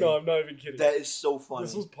way. No, I'm not even kidding. That is so funny.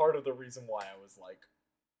 This was part of the reason why I was like,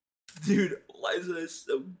 dude, Eliza is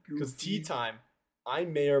so goofy. Because tea time, I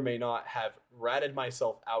may or may not have ratted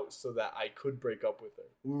myself out so that I could break up with her.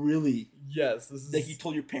 Really? Yes. This is like you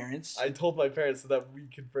told your parents? I told my parents so that we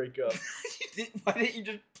could break up. Why didn't you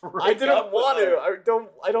just break I didn't up want with her? to.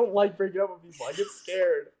 I don't like breaking up with people. I get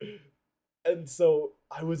scared. And so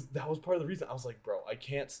that was part of the reason. I was like, bro, I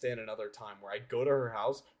can't stand another time where I go to her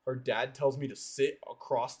house, her dad tells me to sit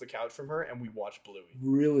across the couch from her, and we watch Bluey.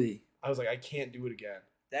 Really? I was like, I can't do it again.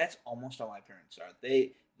 That's almost how my parents are.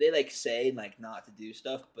 They like say like not to do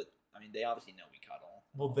stuff, but I mean they obviously know we cuddle.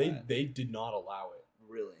 Well, they did not allow it.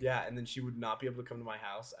 Really? Yeah, and then she would not be able to come to my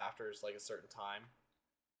house after like a certain time.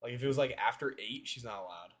 Like if it was like after 8, she's not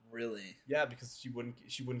allowed. Really? Yeah, because she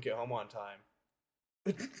wouldn't get home on time.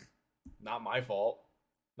 Not my fault.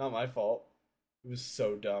 Not my fault. It was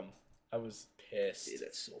so dumb. I was pissed. Dude,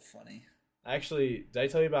 that's so funny. Actually, did I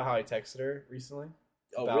tell you about how I texted her recently?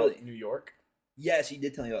 Oh, about really? New York? Yes, you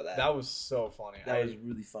did tell me about that. That was so funny. That was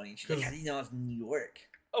really funny. She's like, how do you know I was in New York?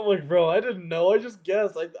 I'm like, bro, I didn't know. I just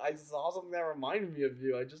guessed. I saw something that reminded me of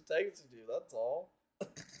you. I just texted you. That's all.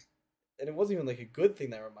 And it wasn't even like a good thing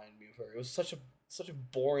that reminded me of her. It was such a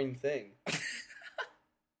boring thing.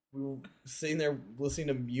 We were sitting there listening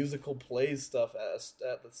to musical plays stuff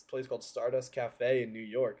at this place called Stardust Cafe in New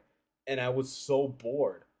York, and I was so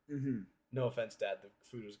bored. Mm-hmm. No offense, Dad. The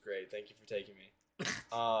food was great. Thank you for taking me.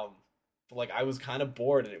 But like I was kind of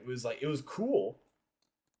bored, and it was cool,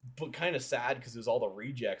 but kind of sad because it was all the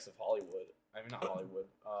rejects of Hollywood. I mean, not Hollywood.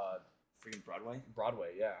 Freaking Broadway. Broadway,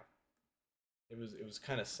 yeah. It was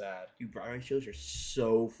kind of sad. Dude, Broadway shows are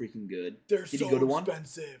so freaking good. They're Did so you go to one?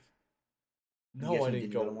 expensive. No, I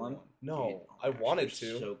didn't go to one. No, Dude, I wanted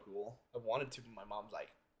to. So cool. I wanted to, but my mom's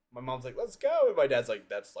like, let's go. And my dad's like,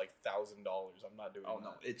 that's like $1,000. I'm not doing that. Oh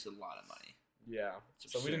no, it's a lot of money. Yeah.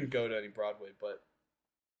 It's So we absurd. didn't go to any Broadway, but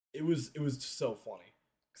it was so funny.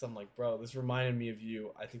 Because I'm like, bro, this reminded me of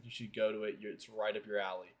you. I think you should go to it. It's right up your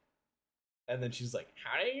alley. And then she's like,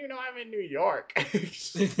 how do you know I'm in New York?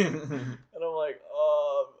 And I'm like,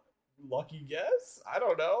 lucky guess? I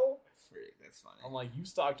don't know. Freak, that's funny. I'm like, you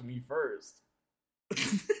stalked me first.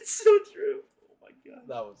 It's so true. Oh my god.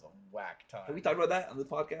 That was a whack time. Have we talked about that on the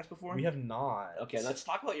podcast before? We have not. Okay, let's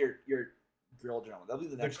talk about your girl drama. That'll be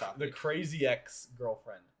the next topic. The crazy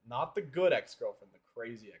ex-girlfriend. Not the good ex-girlfriend, the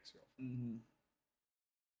crazy ex-girlfriend. Mm-hmm.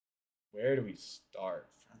 Where do we start?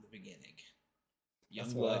 From the beginning.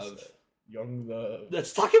 That's Young what I love. said. Young love.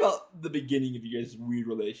 Let's talk about the beginning of you guys' weird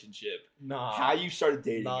relationship. Nah. How you started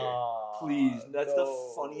dating her. Nah. Please. That's no.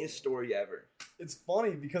 the funniest story ever. It's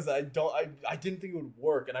funny because I didn't think it would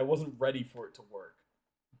work, and I wasn't ready for it to work.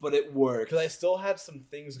 But it worked. Because I still had some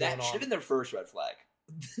things going on. That should have been their first red flag.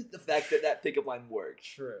 The fact that pickup line worked.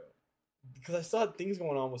 True. Because I still had things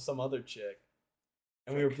going on with some other chick.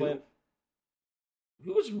 And we were playing...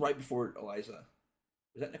 Who was right before Eliza?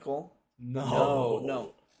 Was that Nicole?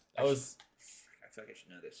 No. That was... I feel like I should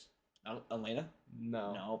know this. Elena?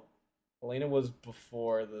 No. No. Elena was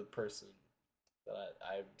before the person that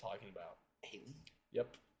I'm talking about. Haley?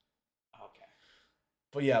 Yep. Okay.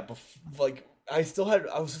 But yeah, like I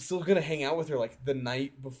was still gonna hang out with her like the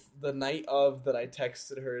night of that I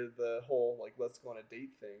texted her the whole like let's go on a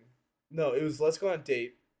date thing. No, it was let's go on a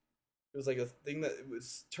date. It was like a thing that it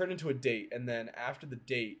was turned into a date, and then after the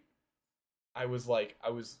date, I was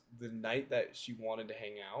the night that she wanted to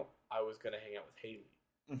hang out, I was gonna hang out with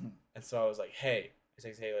Haley, and so I was like, hey, I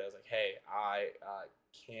texted Haley, I was like, hey, I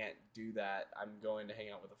can't do that. I'm going to hang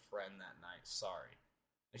out with a friend that night. Sorry,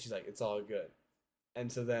 and she's like, it's all good.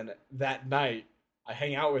 And so then that night, I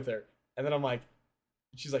hang out with her, and then I'm like,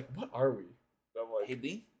 she's like, what are we? And I'm like,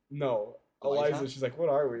 Haley? no, Eliza. She's like, what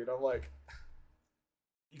are we? And I'm like,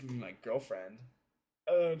 you can be my girlfriend.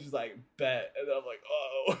 And then she's like, bet. And then I'm like,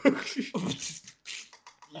 oh.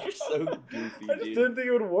 You're so goofy, I just didn't think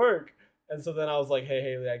it would work. And so then I was like, hey,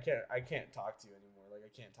 Haley, I can't talk to you anymore. Like, I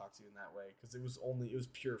can't talk to you in that way. Because it was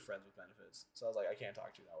pure friends with benefits. So I was like, I can't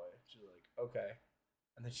talk to you that way. She was like, okay.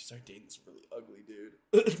 And then she started dating this really ugly dude.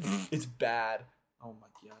 It's bad. Oh my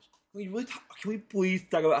gosh. Can we please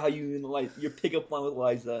talk about how you and your pickup line with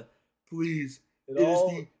Liza? Please. It is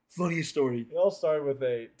the funniest story. It all started with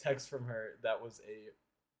a text from her that was a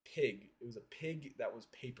pig. It was a pig that was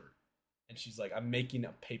paper. And she's like, I'm making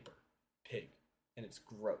a paper pig. And it's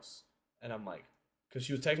gross. And I'm like, because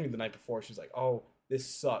she was texting me the night before. She's like, oh, this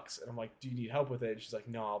sucks. And I'm like, do you need help with it? And she's like,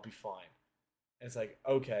 no, I'll be fine. And it's like,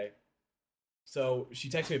 okay. So she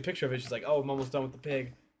texted me a picture of it. She's like, oh, I'm almost done with the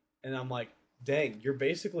pig. And I'm like, dang, you're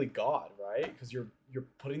basically God, right? Because you're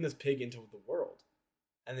putting this pig into the world.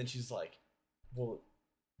 And then she's like, well,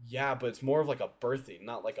 yeah, but it's more of like a birthing,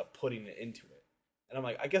 not like a putting it into it. And I'm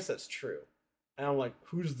like, I guess that's true. And I'm like,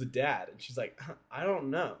 who's the dad? And she's like, I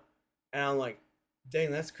don't know. And I'm like,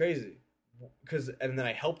 dang, that's crazy. And then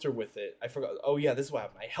I helped her with it. I forgot. Oh, yeah, this is what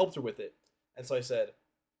happened. I helped her with it. And so I said,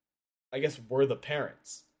 I guess we're the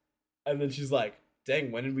parents. And then she's like,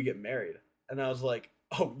 dang, when did we get married? And I was like,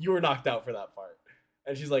 oh, you were knocked out for that part.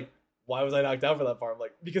 And she's like, why was I knocked out for that part? I'm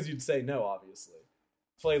like, because you'd say no, obviously.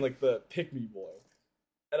 Playing like the pick-me boy.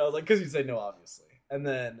 And I was like, because you'd say no, obviously. And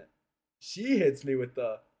then she hits me with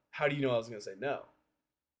the, how do you know I was going to say no?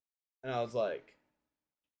 And I was like,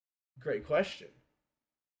 great question.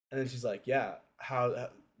 And then she's like, yeah,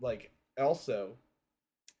 also,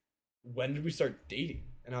 when did we start dating?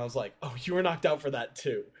 And I was like, oh, you were knocked out for that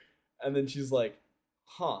too. And then she's like,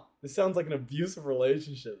 huh, this sounds like an abusive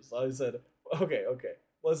relationship. So I said, okay,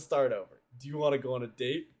 let's start over. Do you want to go on a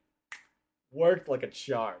date? Worked like a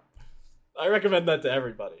charm. I recommend that to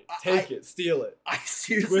everybody. Take it, steal it. I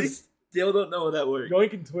seriously still don't know how that works.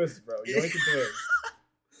 Yoink and twist, bro. Yoink and twist.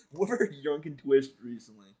 What heard yoink and twist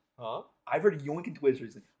recently? Huh? I've heard yoink and twist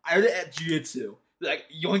recently. I heard it at Jiu-Jitsu. Like,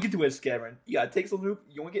 yoink and twist, Cameron. You gotta take some hoop,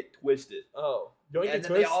 yoink it, twist it. Oh. Yoink and then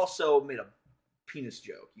twist? They also made a penis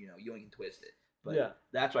joke, yoink and twist it. But yeah.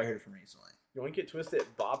 That's what I heard from recently. Yoink it, twist it,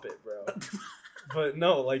 bop it, bro. But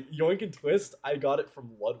no, like, yoink and twist, I got it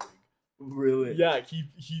from Ludwig. Really? Yeah, he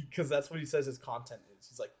because that's what he says his content is.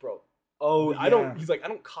 He's like, bro. Oh, I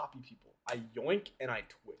don't copy people. I yoink and I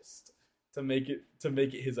twist to make it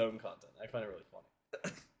his own content. I find it really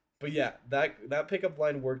funny. But yeah, that pickup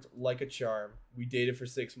line worked like a charm. We dated for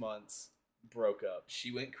 6 months, broke up.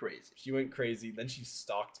 She went crazy. Then she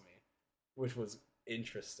stalked me, which was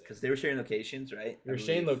interesting. Because they were sharing locations, right? We were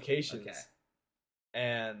sharing locations. Okay.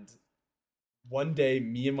 And one day,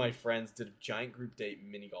 me and my friends did a giant group date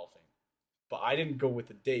mini golfing. But I didn't go with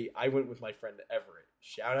the date. I went with my friend Everett.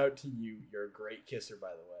 Shout out to you. You're a great kisser, by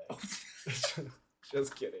the way.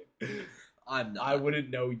 Just kidding. I'm not. I wouldn't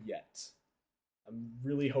know yet. I'm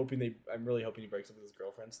really hoping he breaks up with his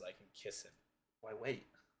girlfriend so that I can kiss him. Why wait?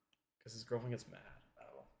 Because his girlfriend gets mad.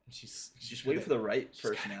 Oh. And she's just waiting for the right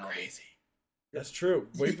personality. Crazy. That's true.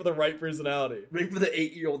 Wait for the right personality. Wait for the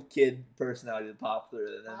 8-year-old kid personality to pop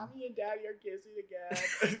through. And then... Mommy and Daddy are kissing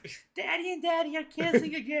again. Daddy and Daddy are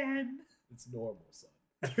kissing again. It's normal, son.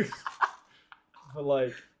 But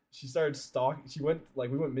like, she started stalking.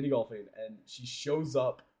 We went mini golfing, and she shows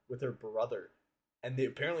up with her brother, and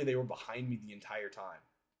apparently they were behind me the entire time.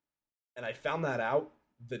 And I found that out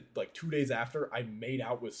that like 2 days after I made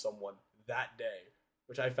out with someone that day,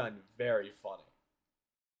 which I found very funny.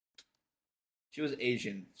 She was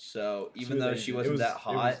Asian, so even though she wasn't that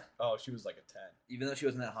hot, she was like a 10. Even though she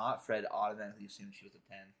wasn't that hot, Fred automatically assumed she was a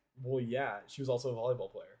 10. Well, yeah, she was also a volleyball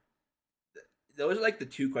player. Those are like the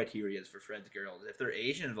two criterias for Fred's girls. If they're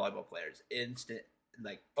Asian and volleyball players, instant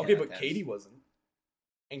like. Okay, but Katie wasn't,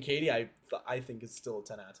 and Katie, I think is still a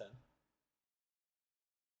 10 out of 10.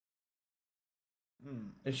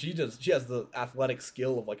 And she has the athletic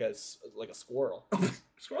skill of like a squirrel.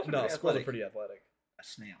 Squirrels are pretty athletic. A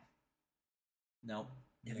snail. No.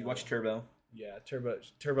 Have you watched Turbo? Yeah,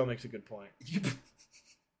 Turbo makes a good point.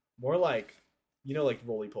 More like You know, like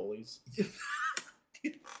roly polies.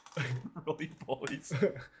 Roly polies.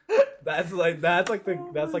 That's like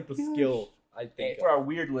the skill. I Hey, think. for our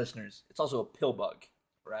weird listeners, it's also a pill bug,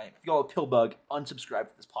 right? If you call it a pill bug, unsubscribe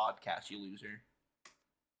to this podcast, you loser.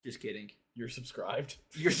 Just kidding. You're subscribed.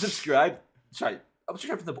 You're subscribed. Sorry, I'm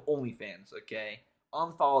subscribed to the OnlyFans. Okay,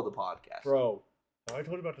 unfollow the podcast, Bro, have I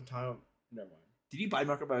told you about the time? Never mind. Did you buy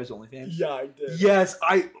Markiplier's OnlyFans? Yeah, I did. Yes,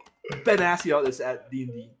 Ben asked you about this at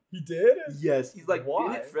D&D. He did? Yes, he's like,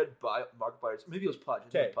 Why? didn't Fred buy Markiplier's? Maybe it was Pudge. I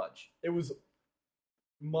think it was Pudge. It was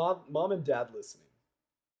mom and dad listening.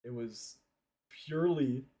 It was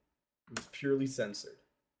purely censored.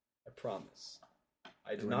 I promise.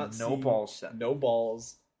 I did not no see balls set. no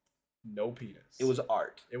balls, no penis. It was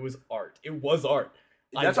art. It was art. It was art.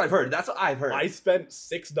 That's what I've heard. That's what I've heard. I spent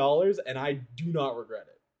 $6 and I do not regret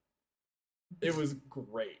it. It was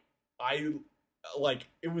great.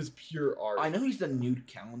 It was pure art. I know he's done nude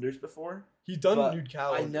calendars before. He's done but nude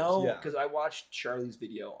calendars. I know yeah. because I watched Charlie's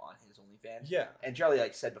video on his OnlyFans. Yeah. And Charlie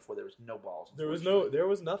said before there was no balls. There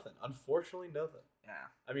was nothing. Unfortunately, nothing. Yeah.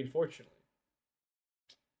 I mean, fortunately.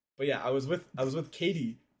 But yeah, I was with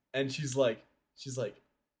Katie, and she's like,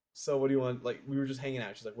 so what do you want? Like, we were just hanging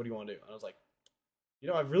out. She's like, what do you want to do? And I was like,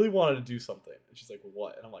 I really wanted to do something. And she's like,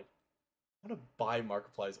 what? And I'm like, I want to buy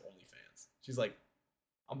Markiplier's OnlyFans. She's like,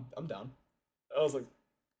 I'm down. I was like,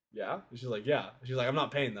 yeah. And she's like, yeah. She's like, I'm not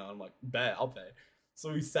paying though. I'm like, bet, I'll pay.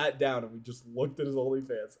 So we sat down and we just looked at his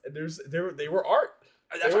OnlyFans, and they were art.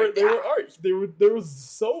 They were art. They were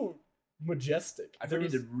so majestic. I think he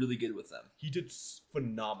did really good with them. He did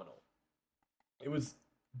phenomenal. It was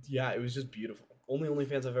just beautiful. Only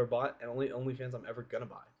OnlyFans I've ever bought, and only OnlyFans I'm ever gonna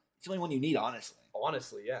buy. It's the only one you need, honestly.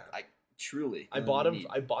 Honestly, yeah. Truly. I bought them,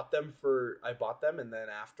 and then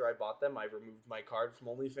after I bought them, I removed my card from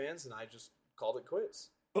OnlyFans, and I just called it quits.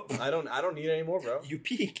 I don't need it anymore, bro. You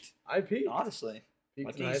peaked. I peaked. Honestly. Peaked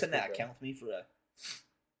Why in can't you high send school, that bro. account with me for a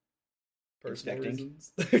Personal inspecting?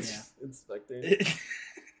 reasons. Inspecting.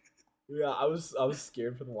 Yeah, I was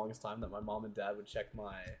scared for the longest time that my mom and dad would check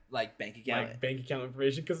my bank account? bank account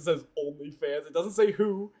information because it says OnlyFans. It doesn't say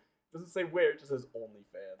who, it doesn't say where. It just says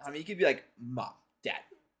OnlyFans. I mean, you could be like, Mom, Dad,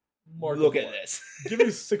 Mark look it at more. this. Give me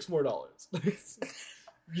 $6 more.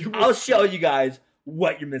 I'll show you guys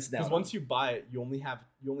what you're missing out Because on. once you buy it, you only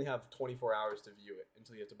have 24 hours to view it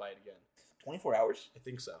until you have to buy it again. 24 hours? I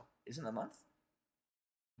think so. Isn't a month?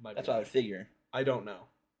 Might That's be. what I would figure. I don't know.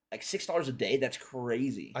 Like $6 a day? That's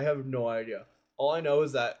crazy. I have no idea. All I know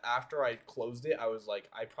is that after I closed it, I was like,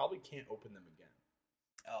 I probably can't open them again.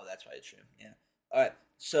 Oh, that's probably true. Yeah. All right.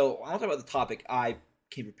 So I want to talk about the topic I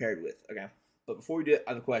came prepared with. Okay. But before we do it,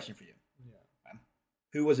 I have a question for you. Yeah.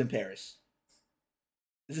 Who was in Paris?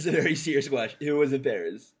 This is a very serious question. Who was in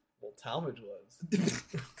Paris? Well, Talmadge was.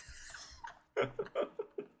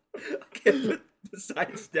 Okay, but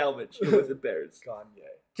besides Talmadge, who was in Paris?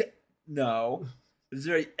 Kanye. No.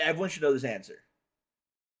 Everyone should know this answer.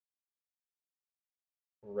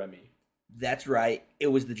 Remy. That's right. It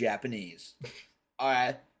was the Japanese.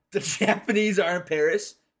 Alright. The Japanese are in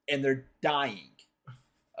Paris and they're dying.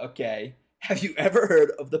 Okay. Have you ever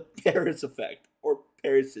heard of the Paris effect or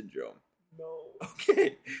Paris syndrome? No.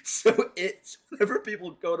 Okay. So it's whenever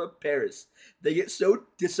people go to Paris, they get so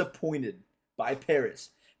disappointed by Paris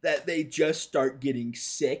that they just start getting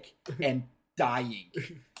sick and dying.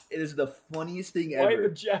 It is the funniest thing Why ever.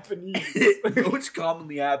 the Japanese? It most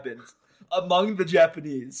commonly happens among the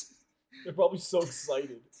Japanese. They're probably so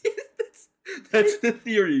excited. That's the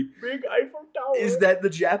theory. Big Eiffel Tower. Is that the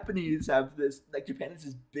Japanese have this, like, Japan has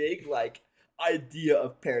this big, like, idea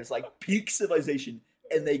of Paris, like, peak civilization,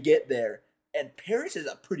 and they get there, and Paris is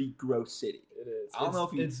a pretty gross city. It is. I don't know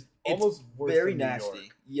if it's almost worse very than New nasty.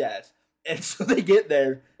 York. Yes. And so they get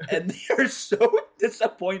there, and they are so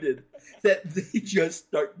disappointed that they just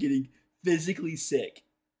start getting physically sick.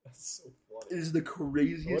 That's so funny. It is the I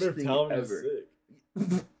craziest wonder if thing Talmadge ever. is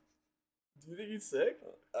sick. Do you think he's sick?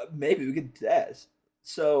 Maybe we could test.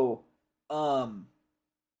 So,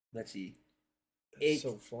 let's see. That's It's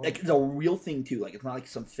so funny. like it's a real thing too. Like it's not like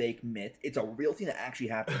some fake myth. It's a real thing that actually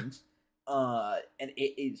happens. And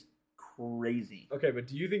it is crazy. Okay, but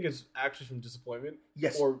do you think it's actually from disappointment?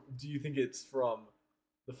 Yes. Or do you think it's from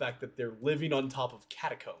the fact that they're living on top of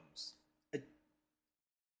catacombs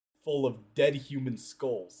full of dead human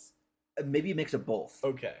skulls? Maybe a mix of both.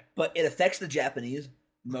 Okay. But it affects the Japanese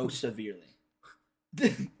most severely. They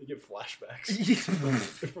get flashbacks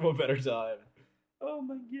from a better time. Oh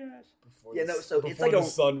my gosh. Before Yeah, the, no, so it's before like the a-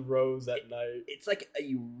 sun rose at night. It's like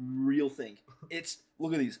a real thing. It's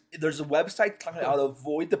look at these. There's a website talking about how to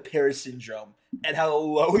avoid the Paris syndrome and how to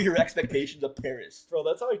lower your expectations of Paris. Bro,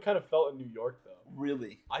 that's how I kind of felt in New York, though.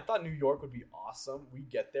 Really? I thought New York would be awesome. We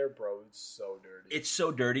get there, bro. It's so dirty. It's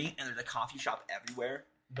so dirty, and there's a coffee shop everywhere.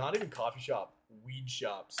 Not even coffee shop. Weed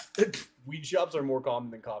shops. Weed shops are more common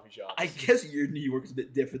than coffee shops. I guess your New York is a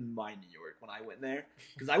bit different than my New York when I went there.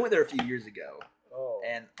 Because I went there a few years ago, Oh.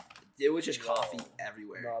 and it was just coffee No.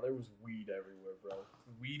 everywhere. Nah, there was weed everywhere, bro.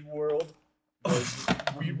 Weed World.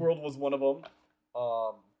 Weed World was one of them.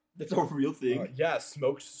 That's a real thing. Yeah,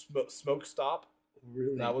 Smoke Stop.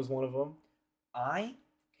 Really? That was one of them. I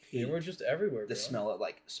They hate were just everywhere, the bro. smell of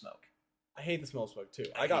like smoke. I hate the smell of smoke too.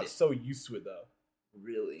 I I got hate it. so used to it though.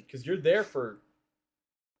 Really? Because you're there for,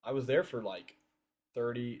 I was there for like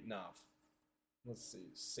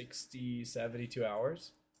 60, 72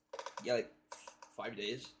 hours. Yeah, like 5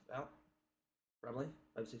 days about. Probably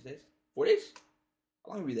 5 6 days. 4 days?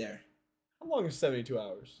 How long were we there? How long is 72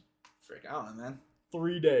 hours? Frick, I don't know, man.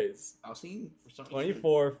 3 days. I was thinking for some reason.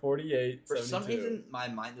 24, 48, For 72. some reason, my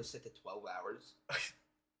mind was set to 12 hours.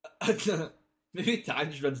 Maybe time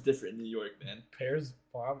just runs different in New York, man. Pairs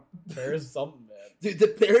something, man. Dude, the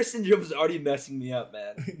Paris syndrome is already messing me up,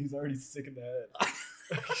 man. He's already sick in the head.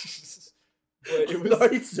 But it was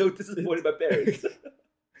already so disappointed by Paris.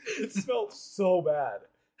 It smelled so bad.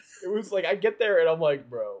 It was like, I get there and I'm like,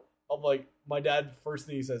 my dad, first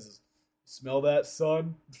thing he says is, smell that,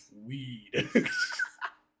 son? Weed.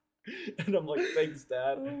 And I'm like, thanks,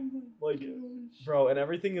 Dad. Like, bro, and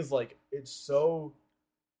everything is like, it's so,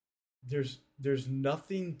 there's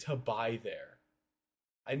nothing to buy there.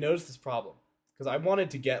 I noticed this problem because I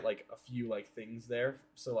wanted to get like a few like things there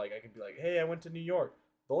so like I could be like, hey, I went to New York.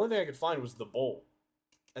 The only thing I could find was the bowl,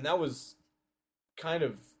 and that was kind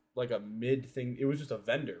of like a mid thing. It was just a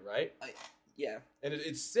vendor, right? Yeah. And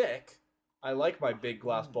it's sick. I like my big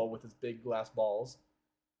glass bowl with its big glass balls.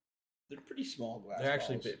 They're pretty small glass They're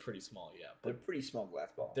actually balls. pretty small, yeah. They're But pretty small glass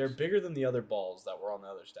balls. they're bigger than the other balls that were on the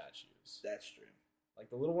other statues. That's true. Like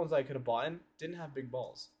the little ones I could have bought didn't have big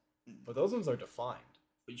balls, Mm. but those ones are defined.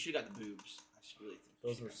 But you should have got the boobs. I should really think you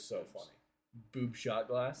Those should were have got the so boobs. funny. Boob shot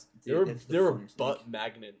glass. Dude, There that's the were funniest butt thing.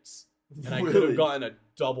 magnets, and I Really? could have gotten a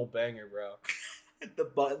double banger, bro. the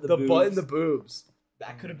butt and The boobs. butt and the boobs.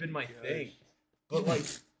 That Oh could have been my my thing. gosh. But like,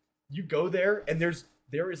 you go there and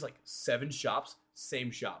there is like 7 shops,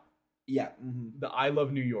 same shop. Yeah. Mm-hmm. The I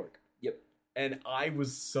Love New York. Yep. And I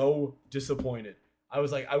was so disappointed. I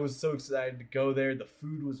was so excited to go there. The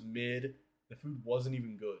food was mid. The food wasn't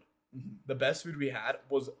even good. Mm-hmm. The best food we had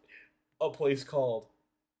was a place called,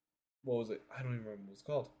 what was it? I don't even remember what it was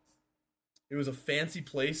called. It was a fancy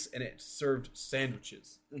place and it served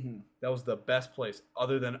sandwiches. Mm-hmm. That was the best place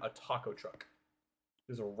other than a taco truck.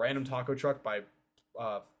 There's a random taco truck by,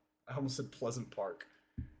 I almost said Pleasant Park.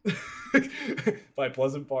 By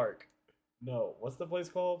Pleasant Park. No, what's the place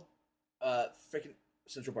called? Freaking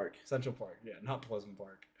Central Park. Central Park. Yeah, not Pleasant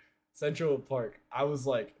Park. Central Park. I was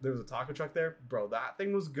like, there was a taco truck there. Bro, that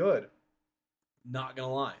thing was good. Not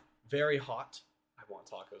gonna lie. Very hot. I want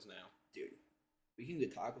tacos now. Dude, we can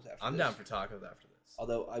get tacos after I'm this. down for tacos after this.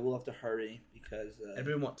 Although I will have to hurry because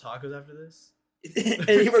Anybody want tacos after this?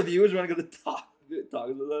 any of our viewers want to go to get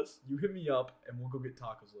tacos with us. You hit me up and we'll go get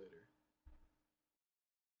tacos later.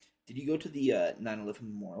 Did you go to the 9/11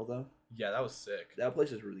 Memorial though? Yeah, that was sick. That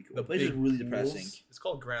place is really cool. The place big is really pools. depressing. It's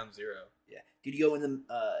called Ground Zero. Yeah. Did you go in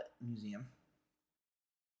the museum?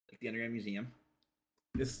 Like the underground museum?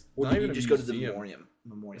 It's Or not did even you a just go to the museum.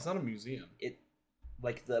 memorial? It's not a museum.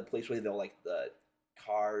 Like the place where they'll like the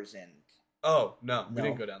cars and Oh, no. We No.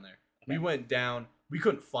 didn't go down there. We Okay. went down. We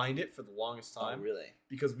couldn't find it for the longest time. Oh, really?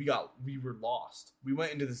 Because we were lost. We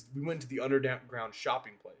went into the underground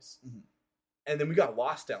shopping place. Mhm. And then we got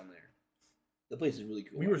lost down there. The place is really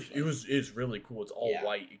cool. It's really cool. It's all Yeah.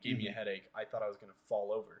 white. It gave me a headache. I thought I was gonna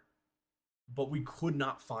fall over. But we could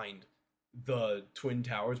not find the Twin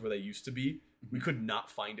Towers where they used to be. We could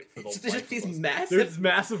not find it for the It's life just of these us. massive, There's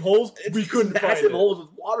massive holes. We couldn't find massive it. holes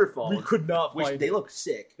with waterfalls. We could not which find they it. look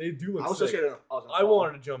sick. They do look I was so sick. scared I was gonna I fall.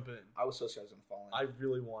 wanted to jump in. I was so scared I was gonna fall in. I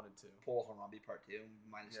really wanted to. pull Harambe Part 2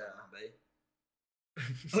 minus Yeah.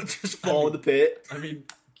 Harambe. Just fall in the pit. I mean,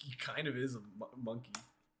 he kind of is a monkey.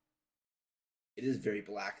 It is very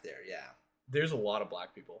black there. Yeah. There's a lot of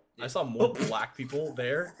black people. Yeah. I saw more black people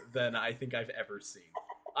there than I think I've ever seen.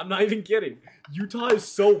 I'm not even kidding. Utah is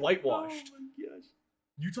so whitewashed. Oh my gosh.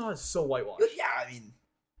 Utah is so whitewashed. But yeah, I mean,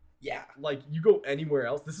 yeah. Like, you go anywhere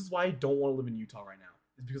else. This is why I don't want to live in Utah right now.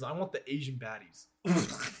 It's because I want the Asian baddies.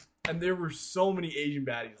 And there were so many Asian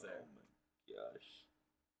baddies there. Oh my gosh.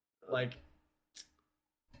 Like,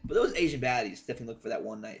 But those Asian baddies definitely look for that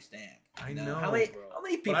one night stand. I You know, How many bro.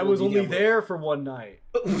 people? but I was do you only get there for one night.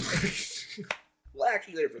 Well,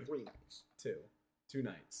 actually, there for 3 nights. 2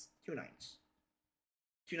 nights. 2 nights.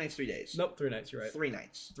 2 nights, 3 days. Nope, 3 nights. You're right. 3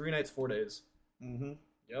 nights. 3 nights, 4 days. Mm-hmm.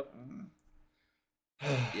 Yep.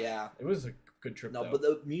 Yeah. It was a good trip. No, though. but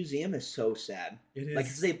the museum is so sad. It is. Like,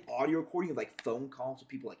 they have audio recording of like phone calls with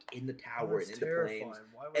people like in the tower and in the planes,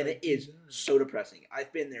 and it is so depressing.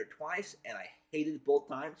 I've been there twice, and I hated it both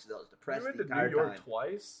times because I was depressed You went the to entire New York time.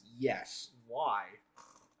 twice? Yes, Why?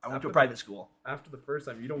 I went After to a the- private school. After the first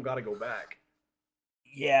time, you don't got to go back.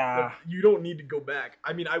 Yeah. But you don't need to go back.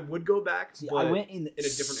 I mean, I would go back. See, but I went in a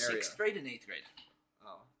different area. 6th grade and 8th grade.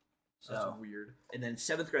 Oh, So, that's weird. and then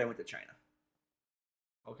 7th grade I went to China.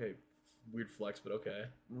 Okay, weird flex, but okay.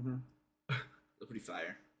 Mm-hmm. That's pretty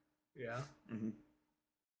fire. Yeah, Mm-hmm.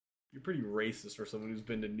 you're pretty racist for someone who's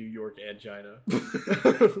been to New York and China. What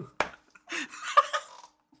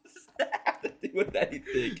does that have to do with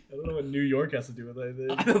anything? I don't know what New York has to do with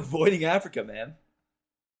anything. I'm avoiding Africa, man.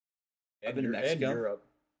 I've been to And Mexico. Europe.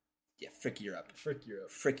 Yeah, frick Europe. Frick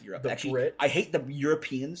Europe. Frick Europe. The Actually, Brits? I hate the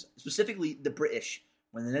Europeans, specifically the British,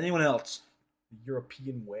 more than anyone else.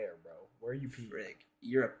 European where, bro? Where are you peeing? Frick.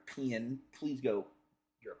 European. Please go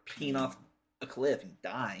European. peeing off a cliff and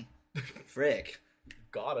die. Frick.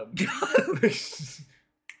 Got him.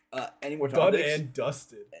 Any more Done topics? and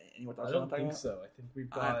dusted. Any more I thoughts don't on talking think about? so. I think we've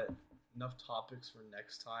got enough topics for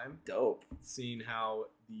next time. Dope. Seeing how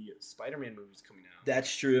the Spider-Man movie's coming out,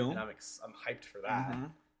 That's true. and I'm hyped for that.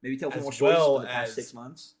 Mhm. Maybe tell some As more stories well from the past as- 6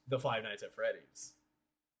 months. The Five Nights at Freddy's.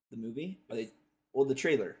 The movie? Or the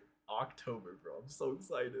trailer? October, bro. I'm so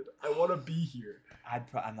excited. I want to be here. I'm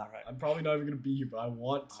not right. I'm probably not even gonna be here, but I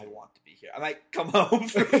want to. I want to be here. I might come home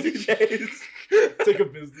for a few days. Take a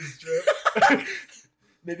business trip.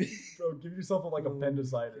 Maybe. Bro, give yourself like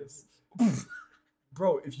appendicitis.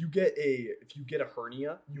 Bro, if you get a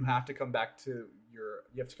hernia, you have to come back to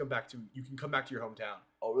you can come back to your hometown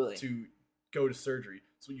Oh, really? to go to surgery.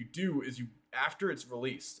 So what you do is after it's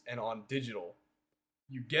released and on digital,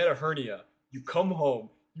 you get a hernia, you come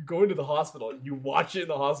home, you go into the hospital, you watch it in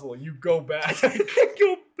the hospital, you go back. I can't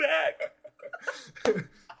go back.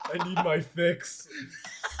 I need my fix.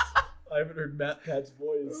 I haven't heard Matt Pat's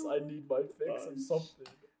voice. I need my fix of something.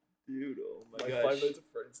 Dude, oh my My gosh. Five Nights at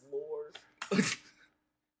Freddy's lore.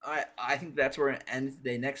 I think that's where we're going to end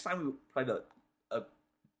today. Next time, we probably have a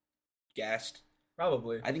guest.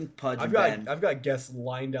 Probably. I think Pudge I've and got Ben. I've got guests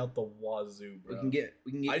lined out the wazoo, bro. We can get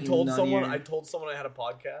I Ian told on someone here. I had a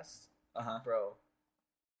podcast, Uh-huh. bro.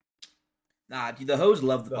 Nah, dude, the hoes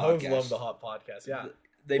love the The podcast. hoes love the hot podcast. Yeah.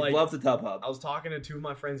 They Like, love the Tub Hub. I was talking to two of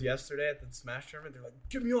my friends yesterday at the Smash tournament. They're like,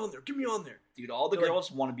 "Get me on there, get me on there." Dude, all the they're like-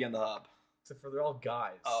 girls want to be on the Hub. Except for they're all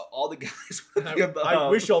guys. All the guys And want to be on the I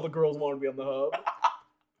Hub. wish all the girls wanted to be on the hub,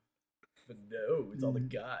 but no, it's all the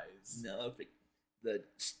guys. No, the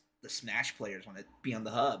Smash players want to be on the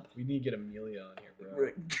Hub. We need to get Amelia on here, bro.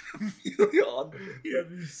 Really on here.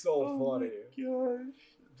 That'd be so funny. Gosh.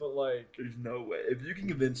 But like, There's no way. If you can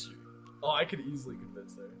convince her, oh, I could easily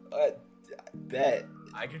convince her. I bet.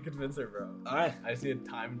 I could convince her, bro. All right. I just need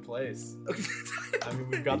time and place. Okay. I mean,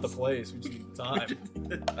 we've got the place. We just need the time.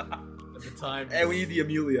 And the time. And we need the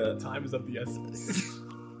Amelia. Time is of the essence.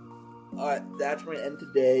 All right, that's where we end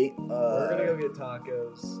today. We're gonna go get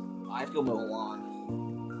tacos. I have to go mow the lawn.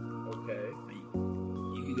 Okay.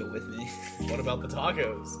 You can go with me. What about the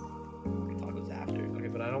tacos? Tacos after. Okay,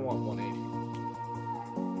 but I don't want 180.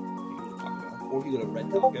 You go to Taco. Or if you go to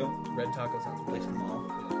Red Taco, Red taco sounds place good. in the mall.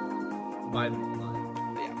 By the line.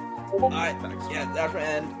 But yeah. All right. Yeah, that's where we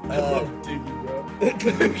end. I love Diggy, bro.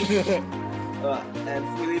 And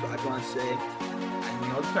before we leave, I just want to say, and we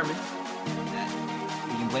are determined that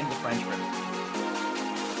we can blame the French for it.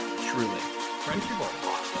 Truly. French people are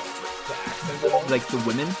hot, though. The accent. Like the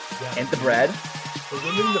women Yeah. and the bread. The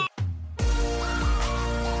women, the